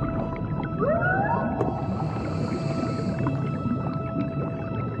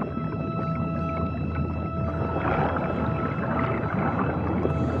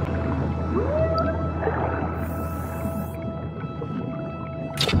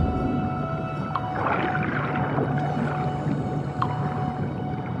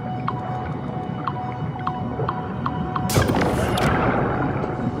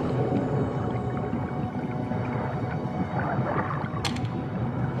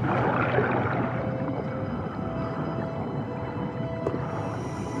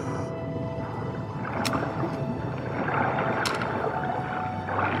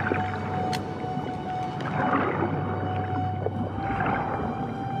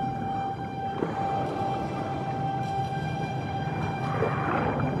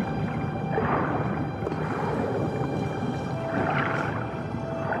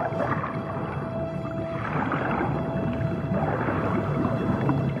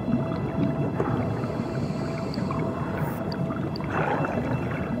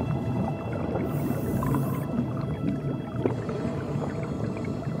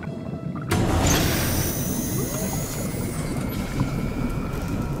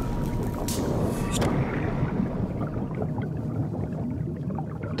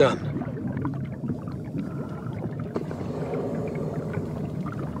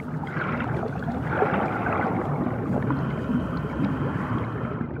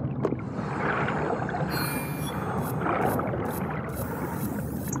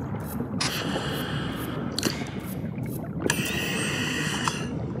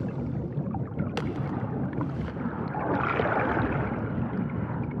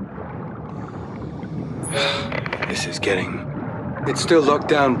 this is getting... It's still locked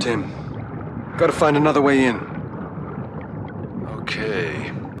down, Tim. Gotta find another way in. Okay.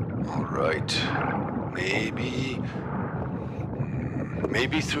 All right.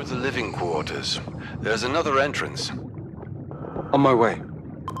 Maybe through the living quarters. There's another entrance. On my way.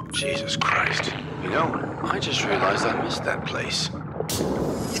 Jesus Christ. You know, I just realized I missed that place.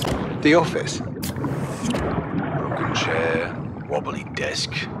 The office? Broken chair, wobbly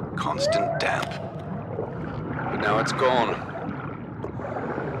desk, constant damp. But now it's gone.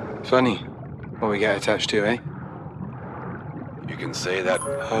 Funny what we get attached to, eh? You can say that.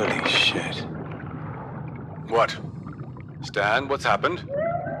 Holy shit. What? Stan, what's happened?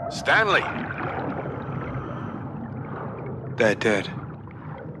 Stanley! They're dead.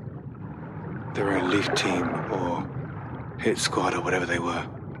 The relief team, or hit squad, or whatever they were.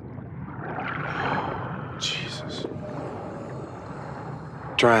 Jesus.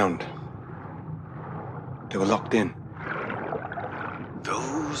 Drowned. They were locked in.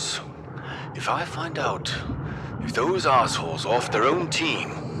 Those... If I find out... If those assholes off their own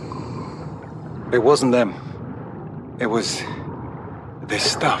team... It wasn't them. It was... This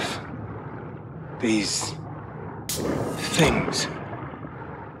stuff. These... things.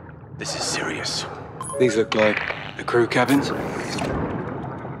 This is serious. These look like the crew cabins.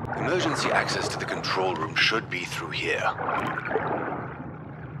 Emergency access to the control room should be through here.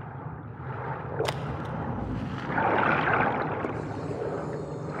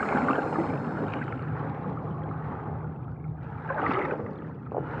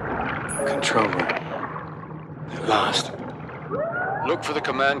 Control room. At last. Look for the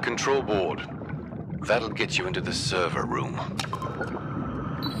command control board. That'll get you into the server room.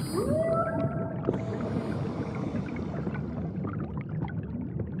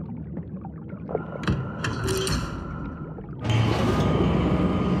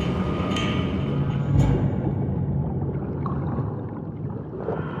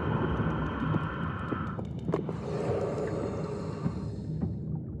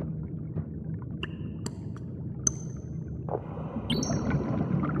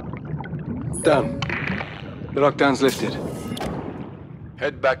 Done. The lockdown's lifted.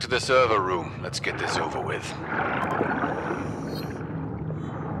 Head back to the server room. Let's get this over with.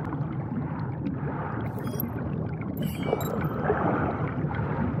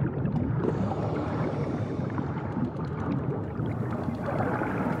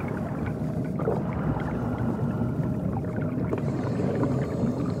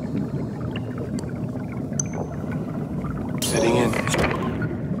 Heading in.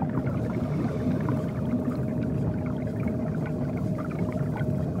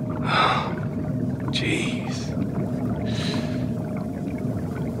 Jeez.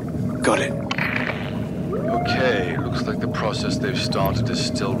 Got it. Okay, looks like the process they've started is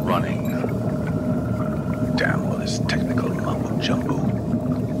still running. Damn all this technical mumbo-jumbo.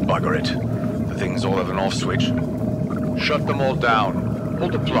 Bugger it. The things all have an off switch. Shut them all down. Pull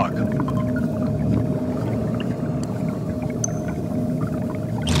the plug.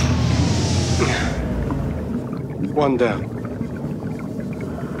 One down.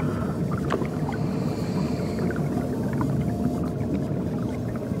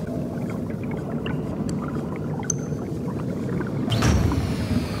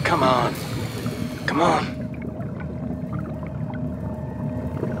 Come on. Come on.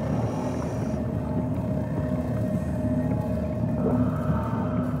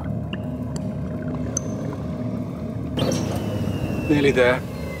 Nearly there.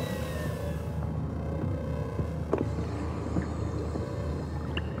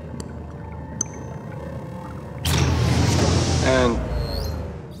 And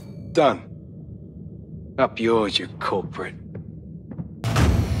done. Up yours, you culprit.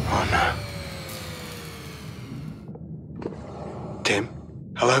 Oh no. Tim?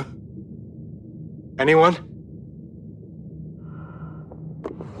 Hello? Anyone?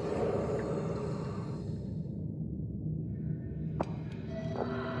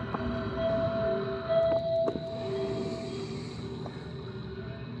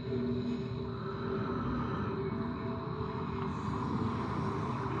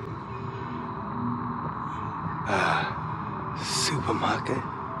 Supermarket?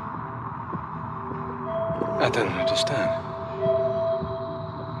 I don't understand.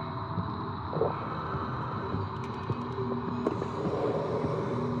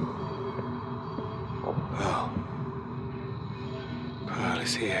 Oh. Pearl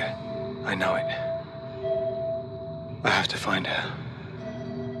is here. I know it. I have to find her.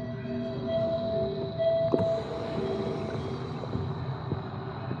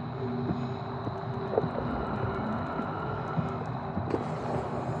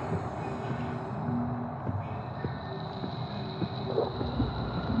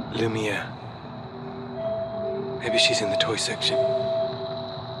 Lumiere. Maybe she's in the toy section.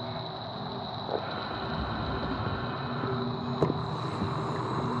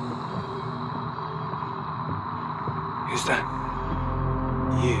 Is that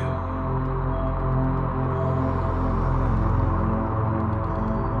you?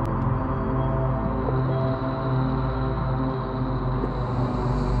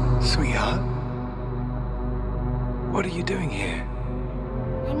 Sweetheart? What are you doing here?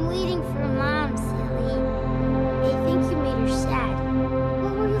 I'm waiting for Mom, silly. They think you made her sad.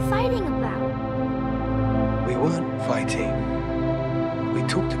 What were you fighting about? We weren't fighting. We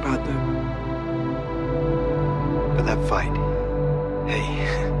talked about that fight. Hey,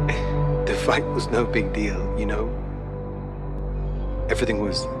 the fight was no big deal, you know?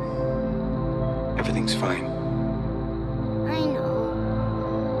 Everything's fine. I know.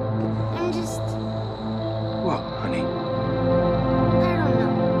 I'm just... What, honey? I don't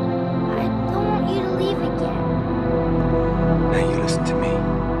know. I don't want you to leave again. Now you listen to me.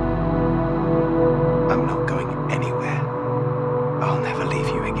 I'm not going anywhere. I'll never leave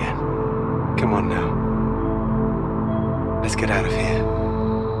you again. Come on now. Let's get out of here.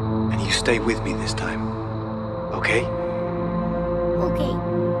 And you stay with me this time. Okay? Okay.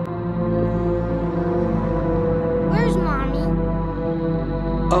 Where's Mommy?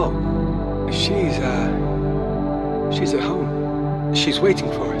 Oh, she's at home. She's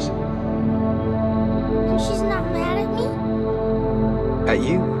waiting for us. And she's not mad at me? At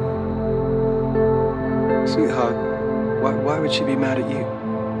you? Sweetheart, why would she be mad at you?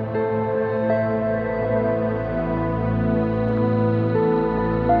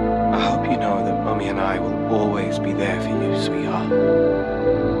 I hope you know that Mummy and I will always be there for you, sweetheart.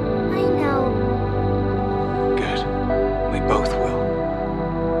 I know. Good. We both will.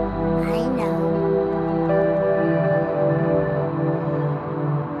 I know.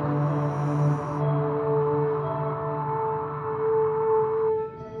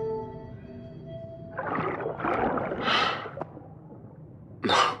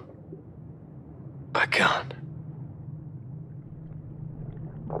 No. I can't.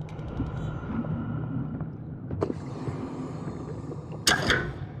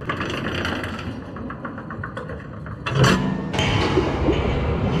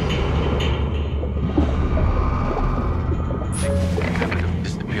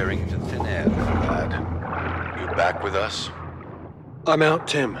 Disappearing into thin air, lad. You back with us? I'm out,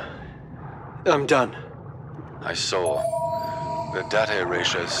 Tim. I'm done. I saw. The data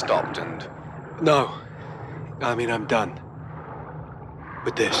erasure stopped and... No. I mean, I'm done.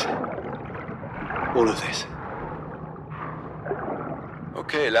 With this. All of this.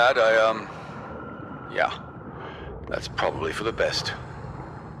 Okay, lad, yeah. That's probably for the best.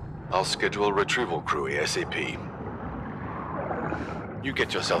 I'll schedule a retrieval crew ASAP. You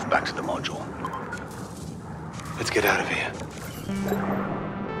get yourself back to the module. Let's get out of here.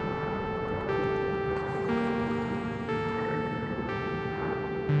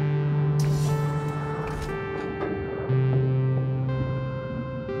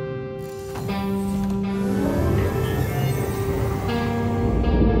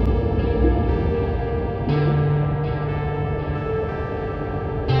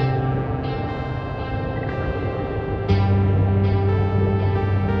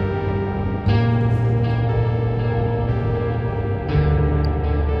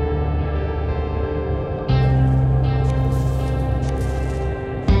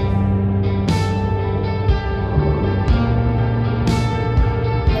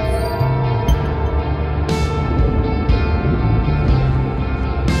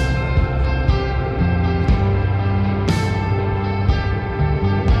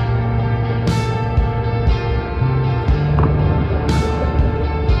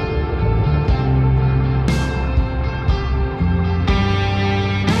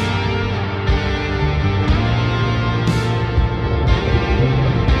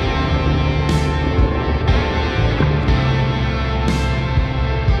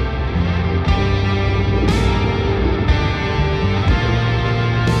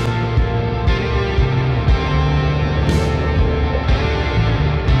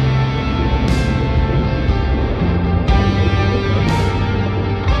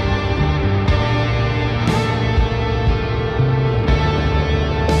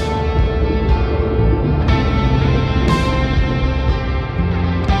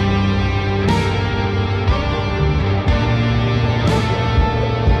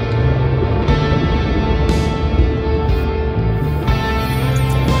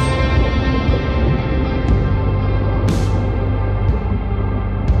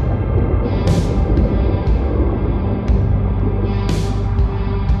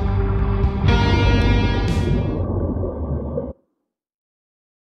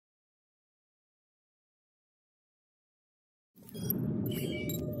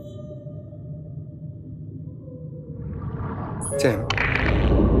 Tim,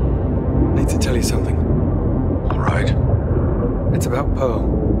 I need to tell you something. All right. It's about Pearl.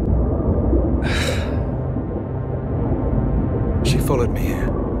 She followed me here.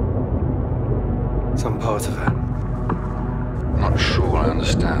 Some part of her. Not sure I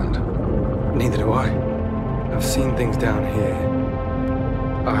understand. Neither do I. I've seen things down here.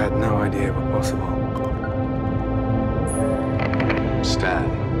 I had no idea were possible.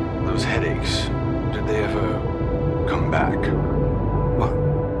 Stan, those headaches, did they ever come back? What?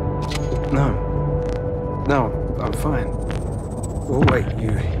 No. No, I'm fine. Oh, wait,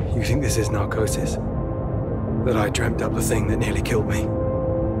 you think this is narcosis? That I dreamt up the thing that nearly killed me?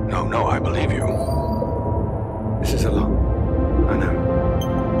 No, I believe you. This is a lot. I know.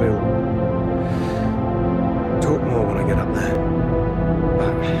 We'll talk more when I get up there.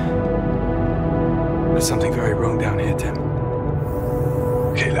 But there's something very wrong down here, Tim.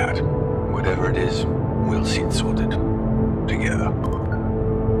 Okay, lad. Whatever it is, we'll see it sorted. Together.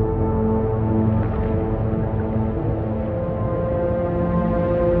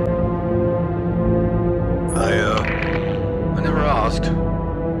 I never asked.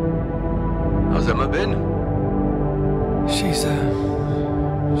 How's Emma been? She's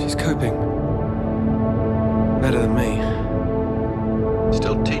coping. Better than me.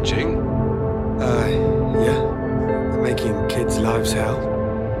 Still teaching? Yeah. Making kids' lives hell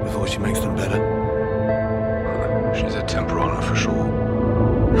before she makes them better. She's a temper on her for sure.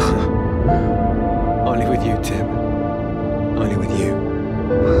 Only with you, Tim. Only with you.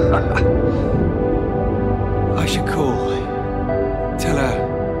 I should call. Tell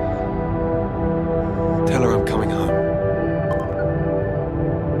her I'm coming home.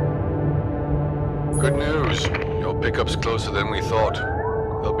 Good news. Your pickup's closer than we thought.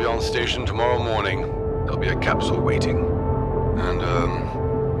 They'll be on station tomorrow morning. There'll be a capsule waiting. And,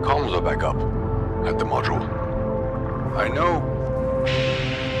 comms are back up at the module. I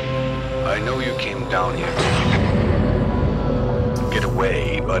know you came down here to get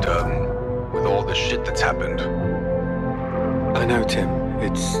away, but, with all the shit that's happened. I know, Tim.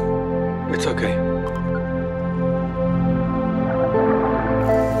 It's okay.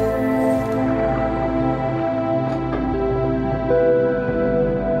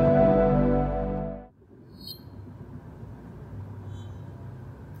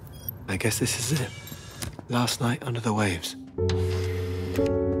 I guess this is it. Last night under the waves.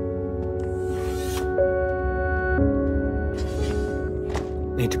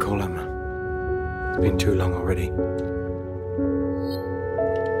 Need to call Emma. It's been too long already.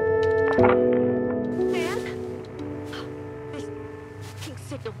 Stan? This fucking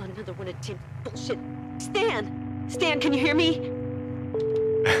signal on another one of Tim's bullshit. Stan! Stan, can you hear me?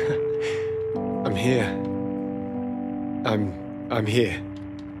 I'm here. I'm here.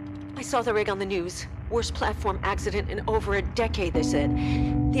 I saw the rig on the news. Worst platform accident in over a decade, they said.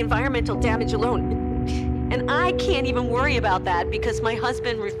 The environmental damage alone. And I can't even worry about that because my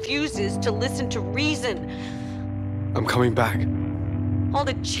husband refuses to listen to reason. I'm coming back. All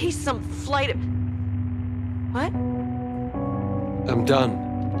to chase some flight of... What? I'm done.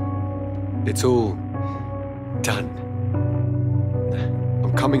 It's all done.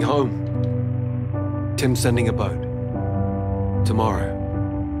 I'm coming home. Tim's sending a boat. Tomorrow.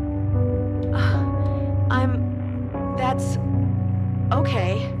 That's...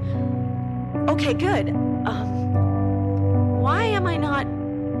 okay. Okay, good. Why am I not...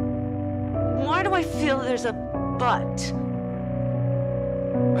 Why do I feel there's a but?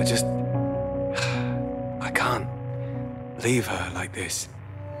 I can't leave her like this.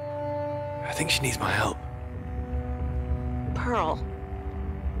 I think she needs my help. Pearl.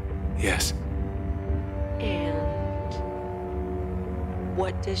 Yes. And...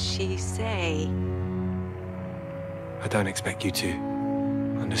 what does she say? I don't expect you to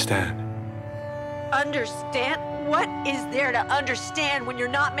understand. Understand? What is there to understand when you're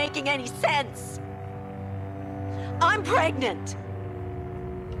not making any sense? I'm pregnant!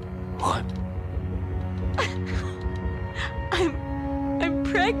 What? I'm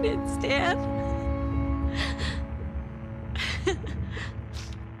pregnant, Stan.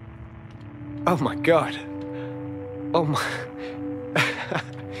 Oh my God. Oh my...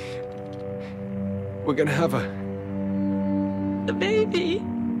 We're gonna have a baby.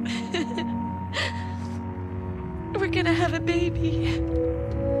 We're gonna have a baby.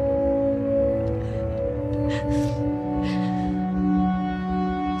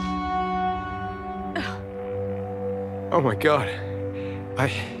 Oh my God. I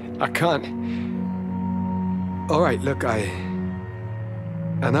can't. All right, look, I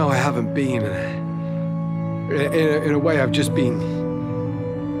know I haven't been. In a way, I've just been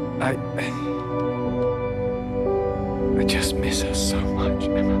I just miss her so much,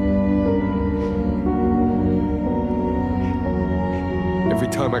 Emma. Every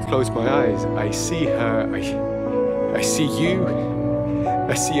time I close my eyes, I see her, I see you,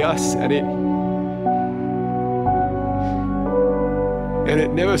 I see us, and it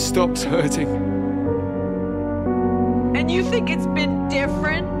never stops hurting. And you think it's been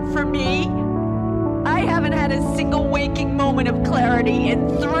different for me? I haven't had a single waking moment of clarity in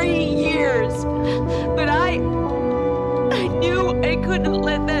 3 years. But I knew I couldn't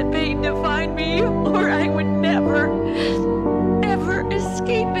let that pain define me, or I would never, ever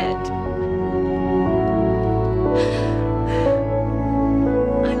escape it.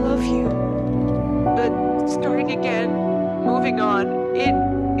 I love you. But starting again, moving on, it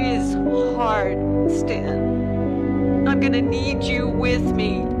is hard, Stan. I'm gonna need you with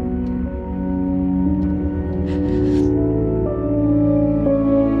me.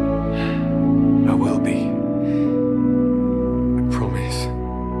 I will be. I promise.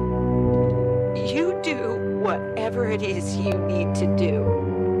 You do whatever it is you need to do.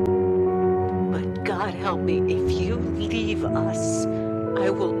 But God help me, if you leave us, I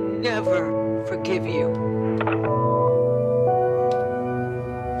will never forgive you.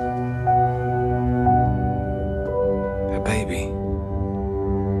 Baby,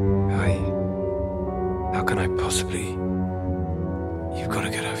 how can I possibly? You've got to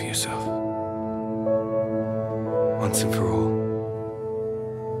get over yourself. Once and for all.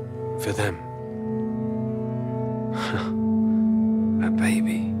 For them. A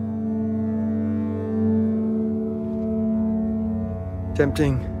baby.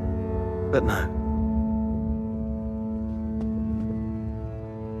 Tempting, but no.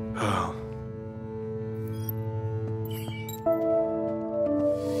 Oh.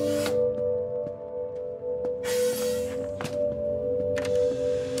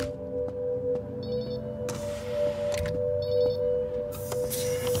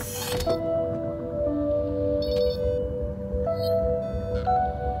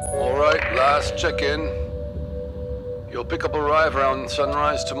 Last check-in. You'll pick up a ride around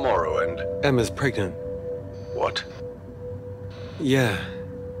sunrise tomorrow and... Emma's pregnant. What? Yeah.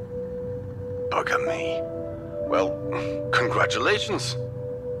 Bugger me. Well, congratulations.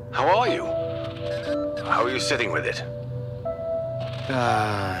 How are you? How are you sitting with it?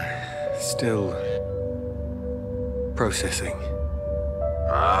 Still... processing.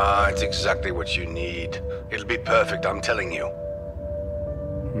 It's exactly what you need. It'll be perfect, I'm telling you.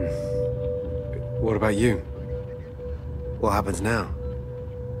 What about you? What happens now?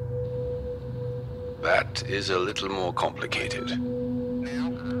 That is a little more complicated.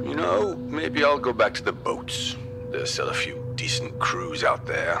 You know, maybe I'll go back to the boats. There's still a few decent crews out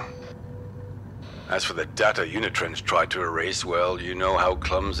there. As for the data Unitrends tried to erase, well, you know how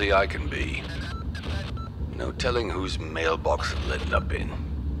clumsy I can be. No telling whose mailbox it'll end up in.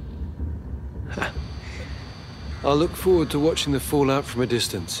 I'll look forward to watching the fallout from a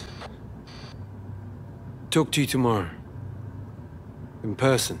distance. Talk to you tomorrow. In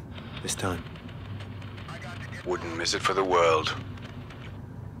person, this time. Wouldn't miss it for the world.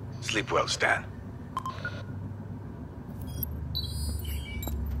 Sleep well, Stan.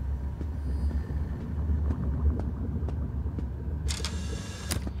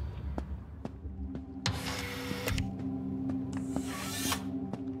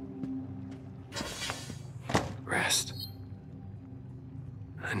 Rest.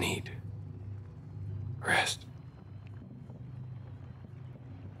 I need rest.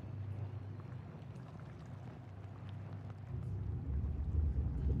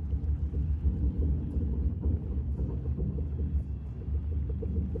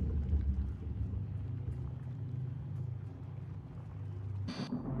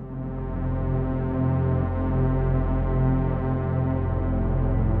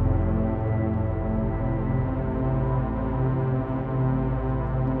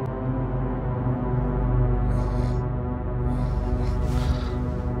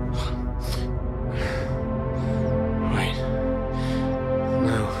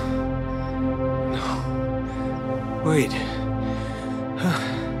 Wait.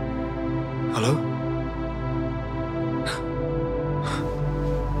 Hello?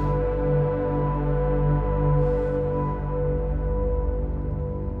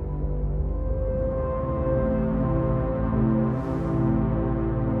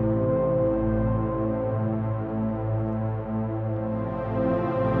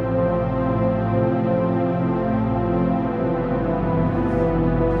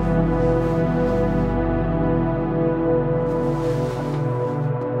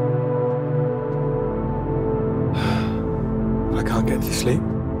 I can't get to sleep.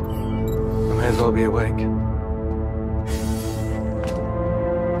 May as well be awake.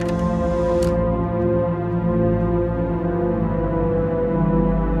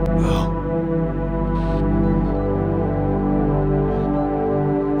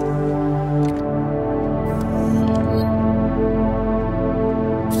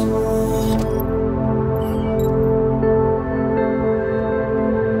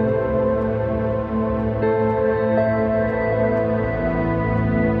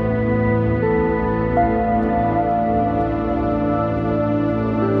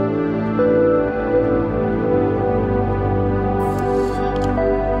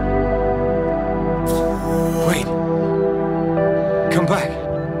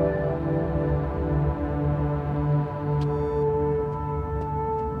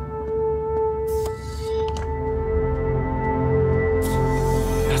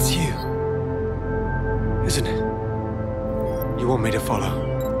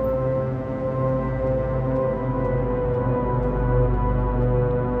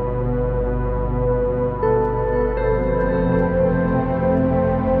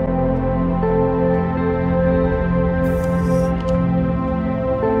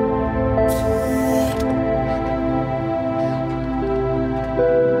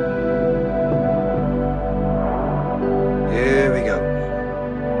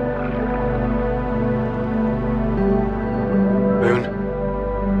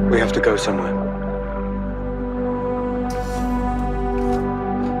 Go somewhere.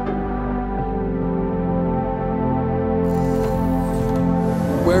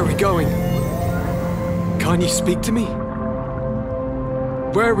 Where are we going? Can't you speak to me?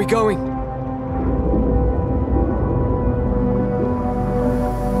 Where are we going?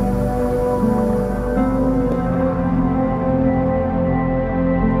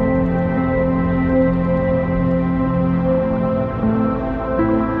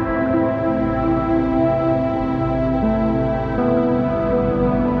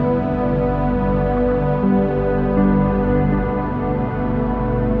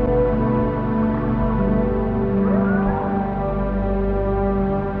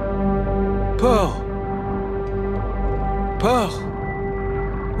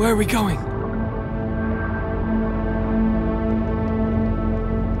 Where are we going?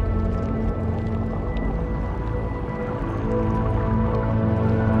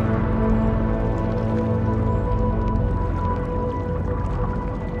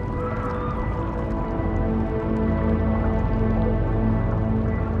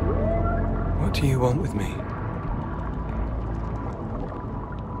 What do you want with me?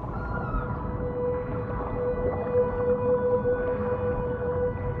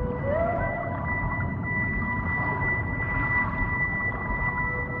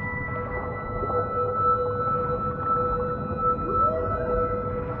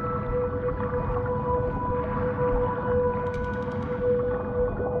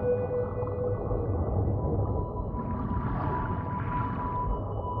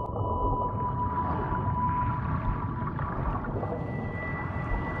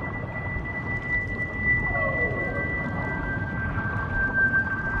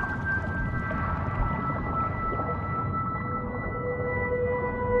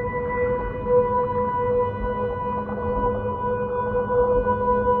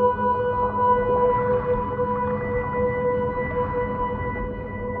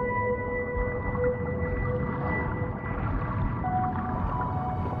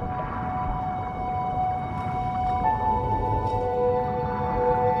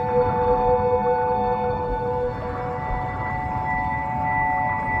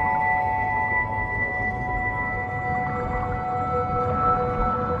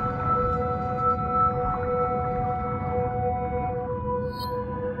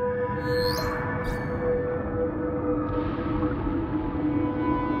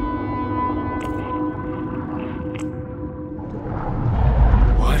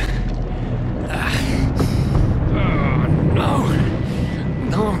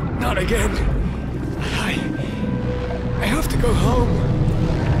 Again. I have to go home.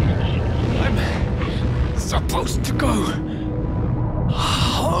 I'm supposed to go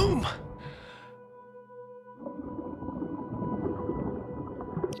home.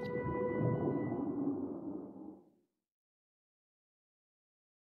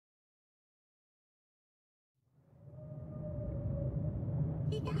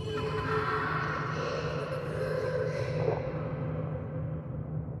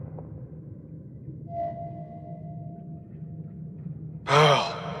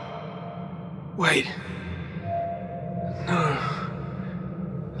 Wait. No.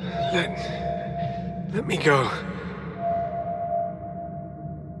 Let me go.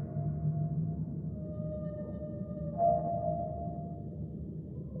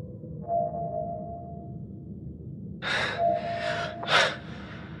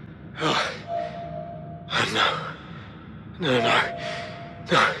 No.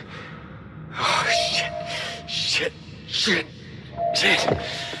 Oh, shit.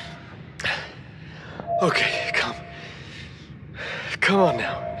 Okay, come on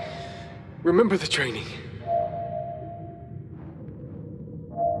now. Remember the training.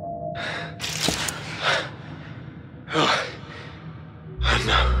 Oh,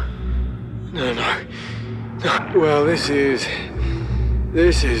 no. Well, this is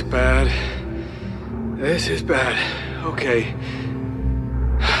bad. This is bad. Okay.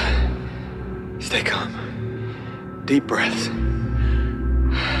 Stay calm. Deep breaths.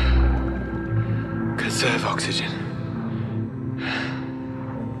 Conserve oxygen.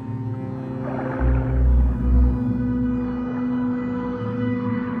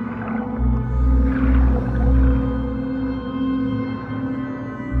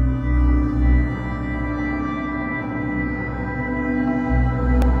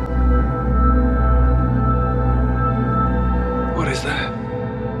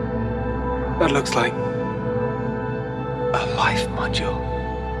 That looks like a life module.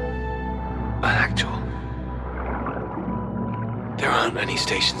 An actual. There aren't any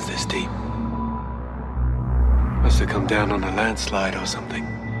stations this deep. Must have come down on a landslide or something.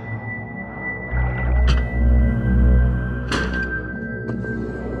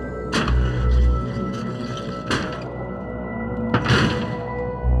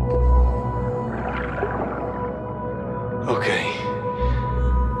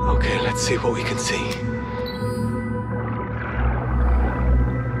 Okay, let's see what we can see.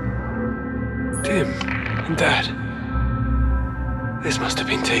 Tim and Dad. This must have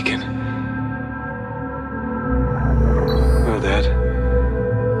been taken. Well, Dad.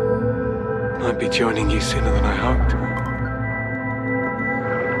 Might be joining you sooner than I hoped.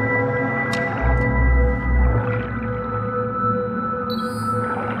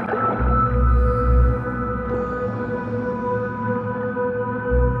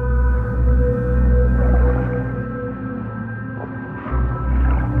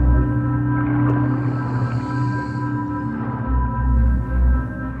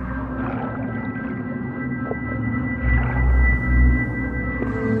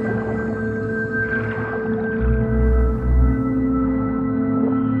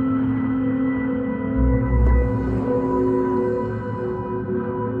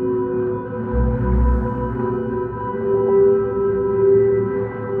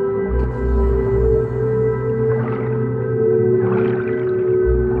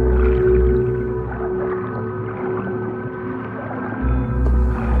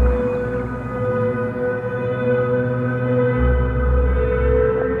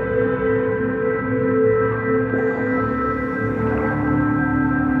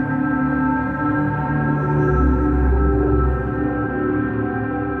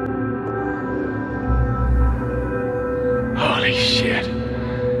 Holy shit.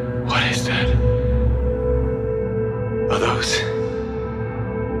 What is that? Are those...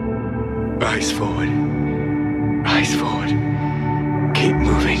 Eyes forward. Eyes forward. Keep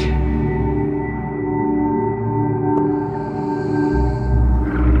moving.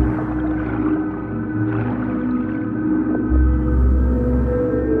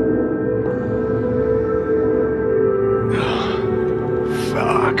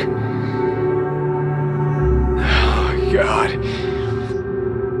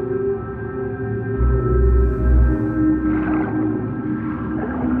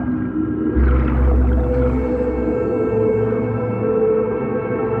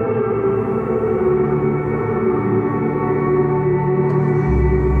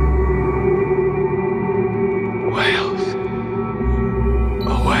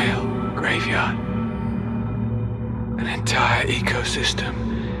 An entire ecosystem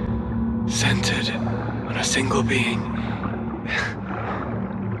centered on a single being.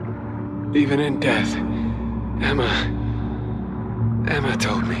 Even in death, Emma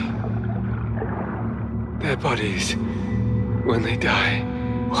told me. Their bodies, when they die,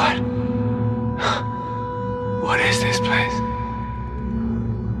 what is this place?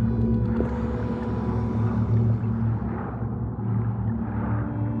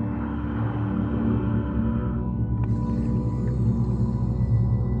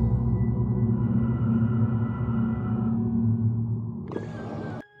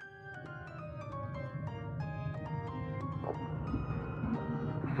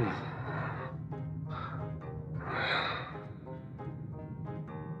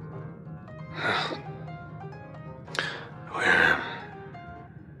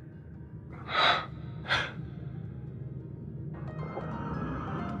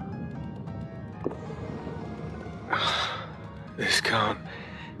 This can't...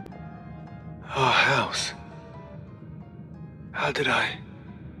 Our house. How did I?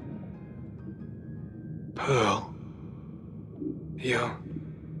 Pearl.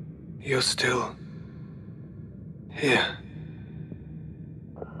 You're still here.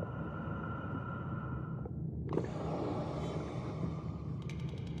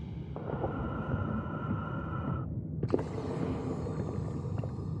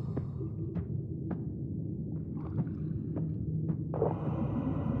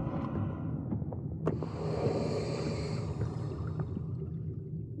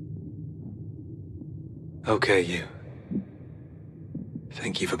 Okay, you.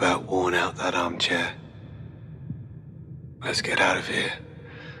 Think you've about worn out that armchair. Let's get out of here.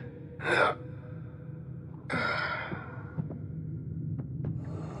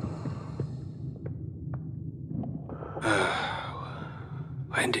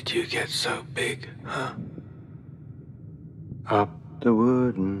 When did you get so big, huh? Up the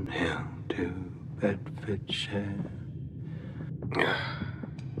wooden hill to Bedfordshire.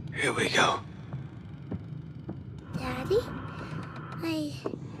 Here we go. Daddy, I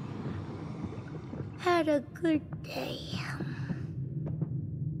had a good day.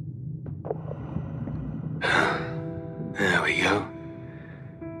 There we go.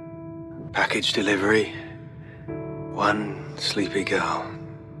 Package delivery. One sleepy girl.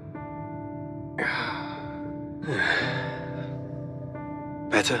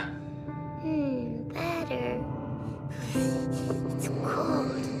 Better? Better. It's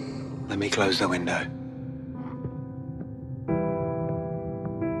cold. Let me close the window.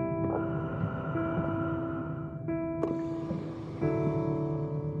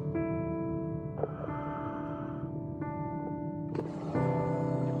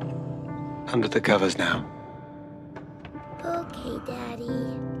 Under the covers now. Okay,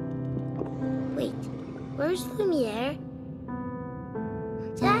 Daddy. Wait, where's Lumiere?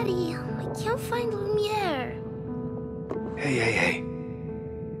 Daddy, I can't find Lumiere. Hey.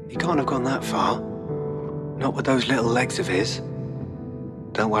 He can't have gone that far. Not with those little legs of his.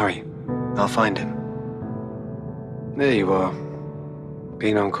 Don't worry, I'll find him. There you are.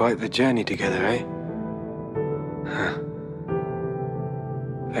 Been on quite the journey together, eh? Huh.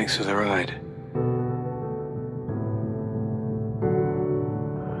 Thanks for the ride.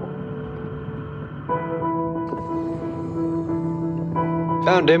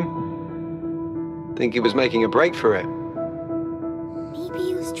 Found him. Think he was making a break for it. Maybe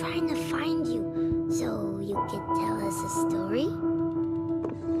he was trying to find you, so you could tell us a story?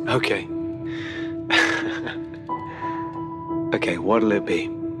 Okay. Okay, what'll it be?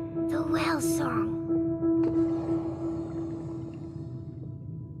 The whale song.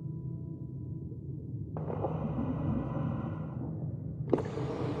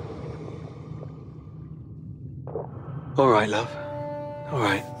 All right, love. All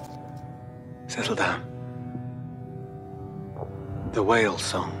right. Settle down. The whale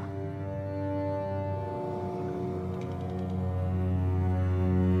song.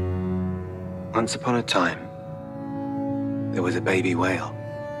 Once upon a time, there was a baby whale.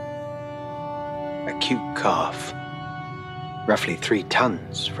 A cute calf, roughly 3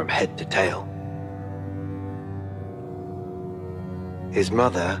 tons from head to tail. His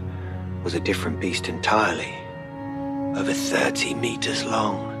mother was a different beast entirely, over 30 meters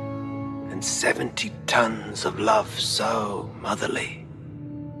long, and 70 tons of love so motherly.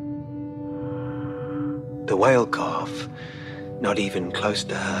 The whale calf, not even close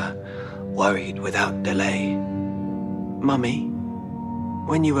to her, worried without delay. Mummy,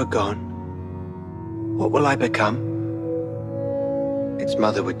 when you are gone, what will I become? Its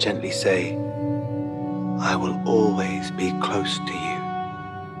mother would gently say, I will always be close to you.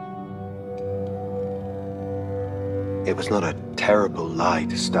 It was not a terrible lie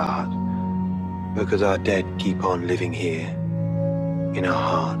to start, because our dead keep on living here, in our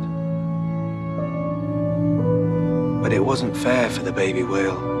heart. But it wasn't fair for the baby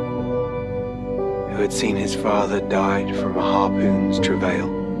whale, who had seen his father died from a harpoon's travail.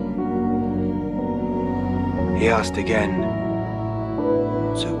 He asked again,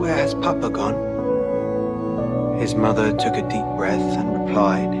 so where has Papa gone? His mother took a deep breath and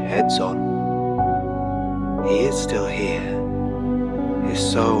replied, heads on. He is still here. His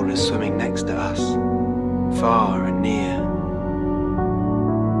soul is swimming next to us, far and near.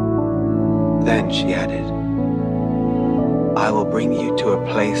 Then she added, I will bring you to a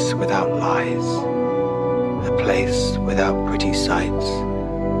place without lies, a place without pretty sights.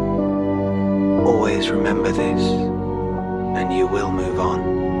 Always remember this, and you will move on.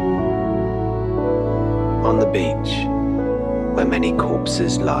 On the beach, where many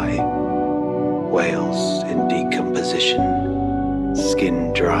corpses lie, whales in decomposition,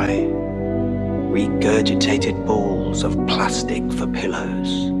 skin dry, regurgitated balls rolls of plastic for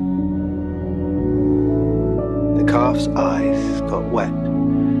pillows. The calf's eyes got wet,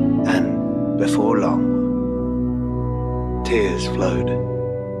 and before long, tears flowed,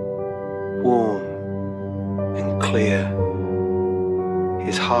 warm and clear.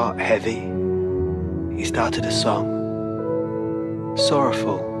 His heart heavy, he started a song,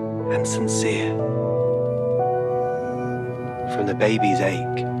 sorrowful and sincere. From the baby's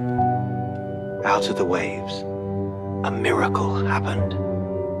ache, out of the waves, a miracle happened.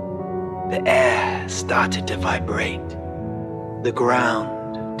 The air started to vibrate, the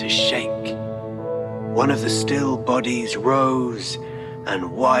ground to shake. One of the still bodies rose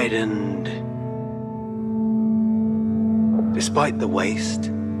and widened. Despite the waste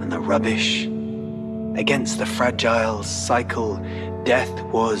and the rubbish, against the fragile cycle, death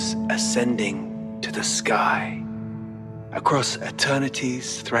was ascending to the sky, across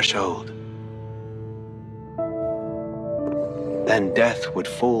eternity's threshold. Then death would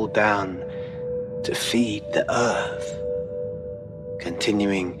fall down to feed the earth,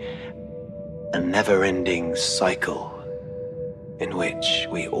 continuing a never-ending cycle in which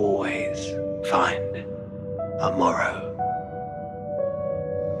we always find a morrow.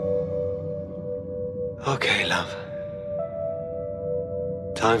 Okay, love.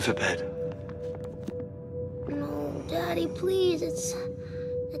 Time for bed. No, Daddy, please. It's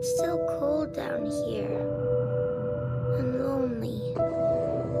still cold down here. And lonely.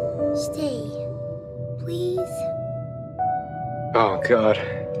 Stay, please. Oh, God.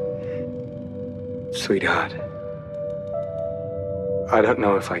 Sweetheart. I don't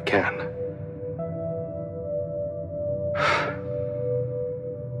know if I can.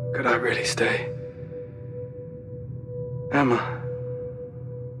 Could I really stay? Emma.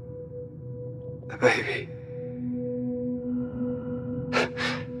 The baby.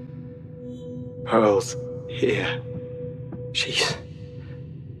 Pearl's here. She's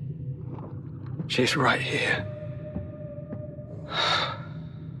right here. I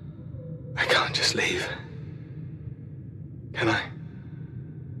can't just leave. Can I?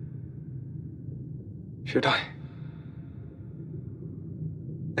 Should I?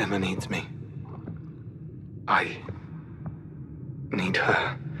 Emma needs me. I need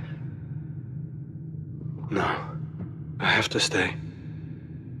her. No, I have to stay.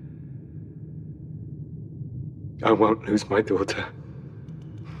 I won't lose my daughter.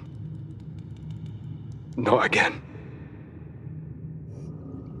 Not again.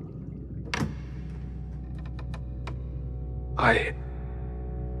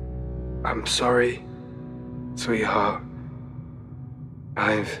 I'm sorry, sweetheart.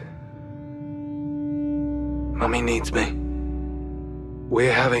 Mummy needs me.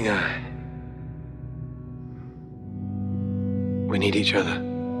 We're having we need each other.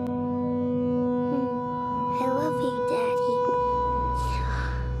 I love you, Daddy.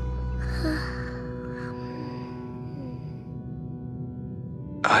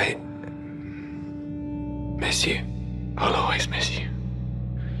 I miss you. I'll always miss you.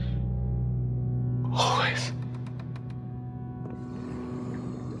 Always.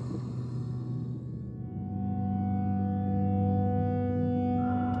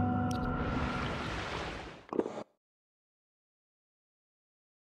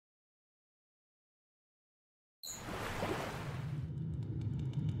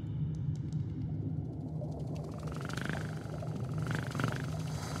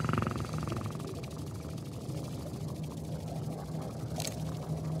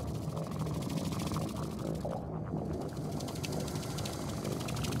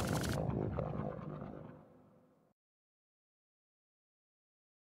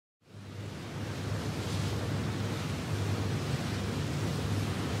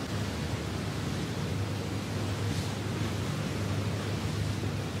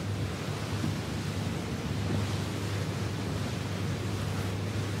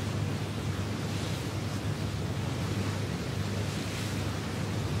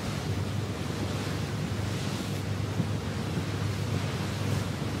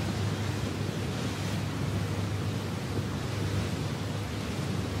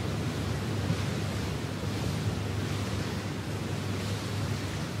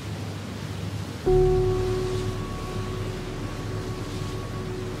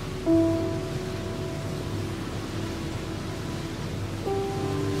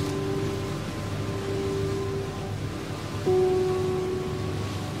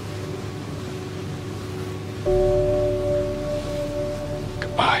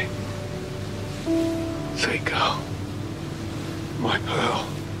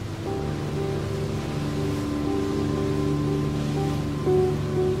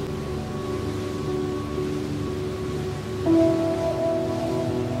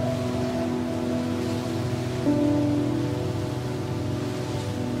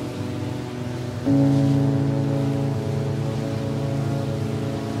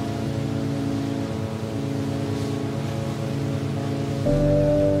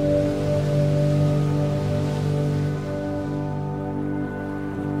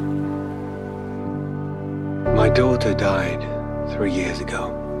 daughter died 3 years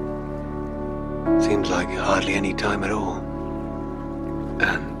ago. Seems like hardly any time at all.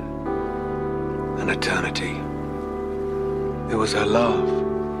 And an eternity. It was her love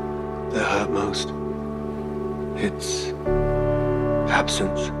that hurt most. Its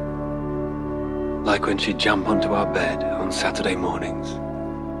absence. Like when she'd jump onto our bed on Saturday mornings.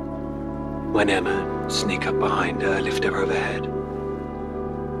 When Emma'd sneak up behind her, lift her overhead.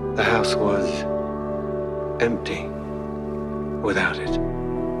 The house was empty without it.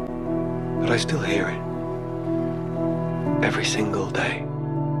 But I still hear it. Every single day.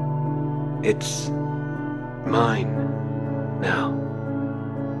 It's mine now.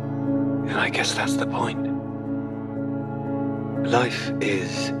 And I guess that's the point. Life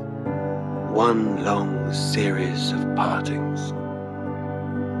is one long series of partings.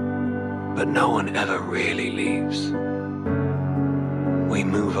 But no one ever really leaves. We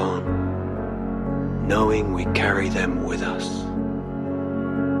move on, knowing we carry them with us.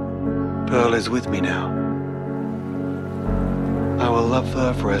 Pearl is with me now. I will love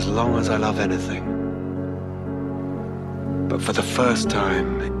her for as long as I love anything. But for the first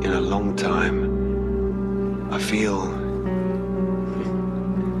time in a long time, I feel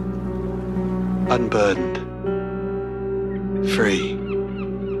unburdened, free.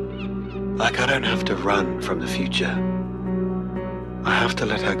 Like I don't have to run from the future. I have to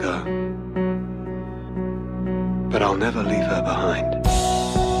let her go. But I'll never leave her behind.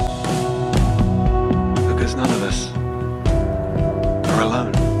 Because none of us are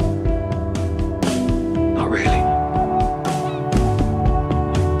alone.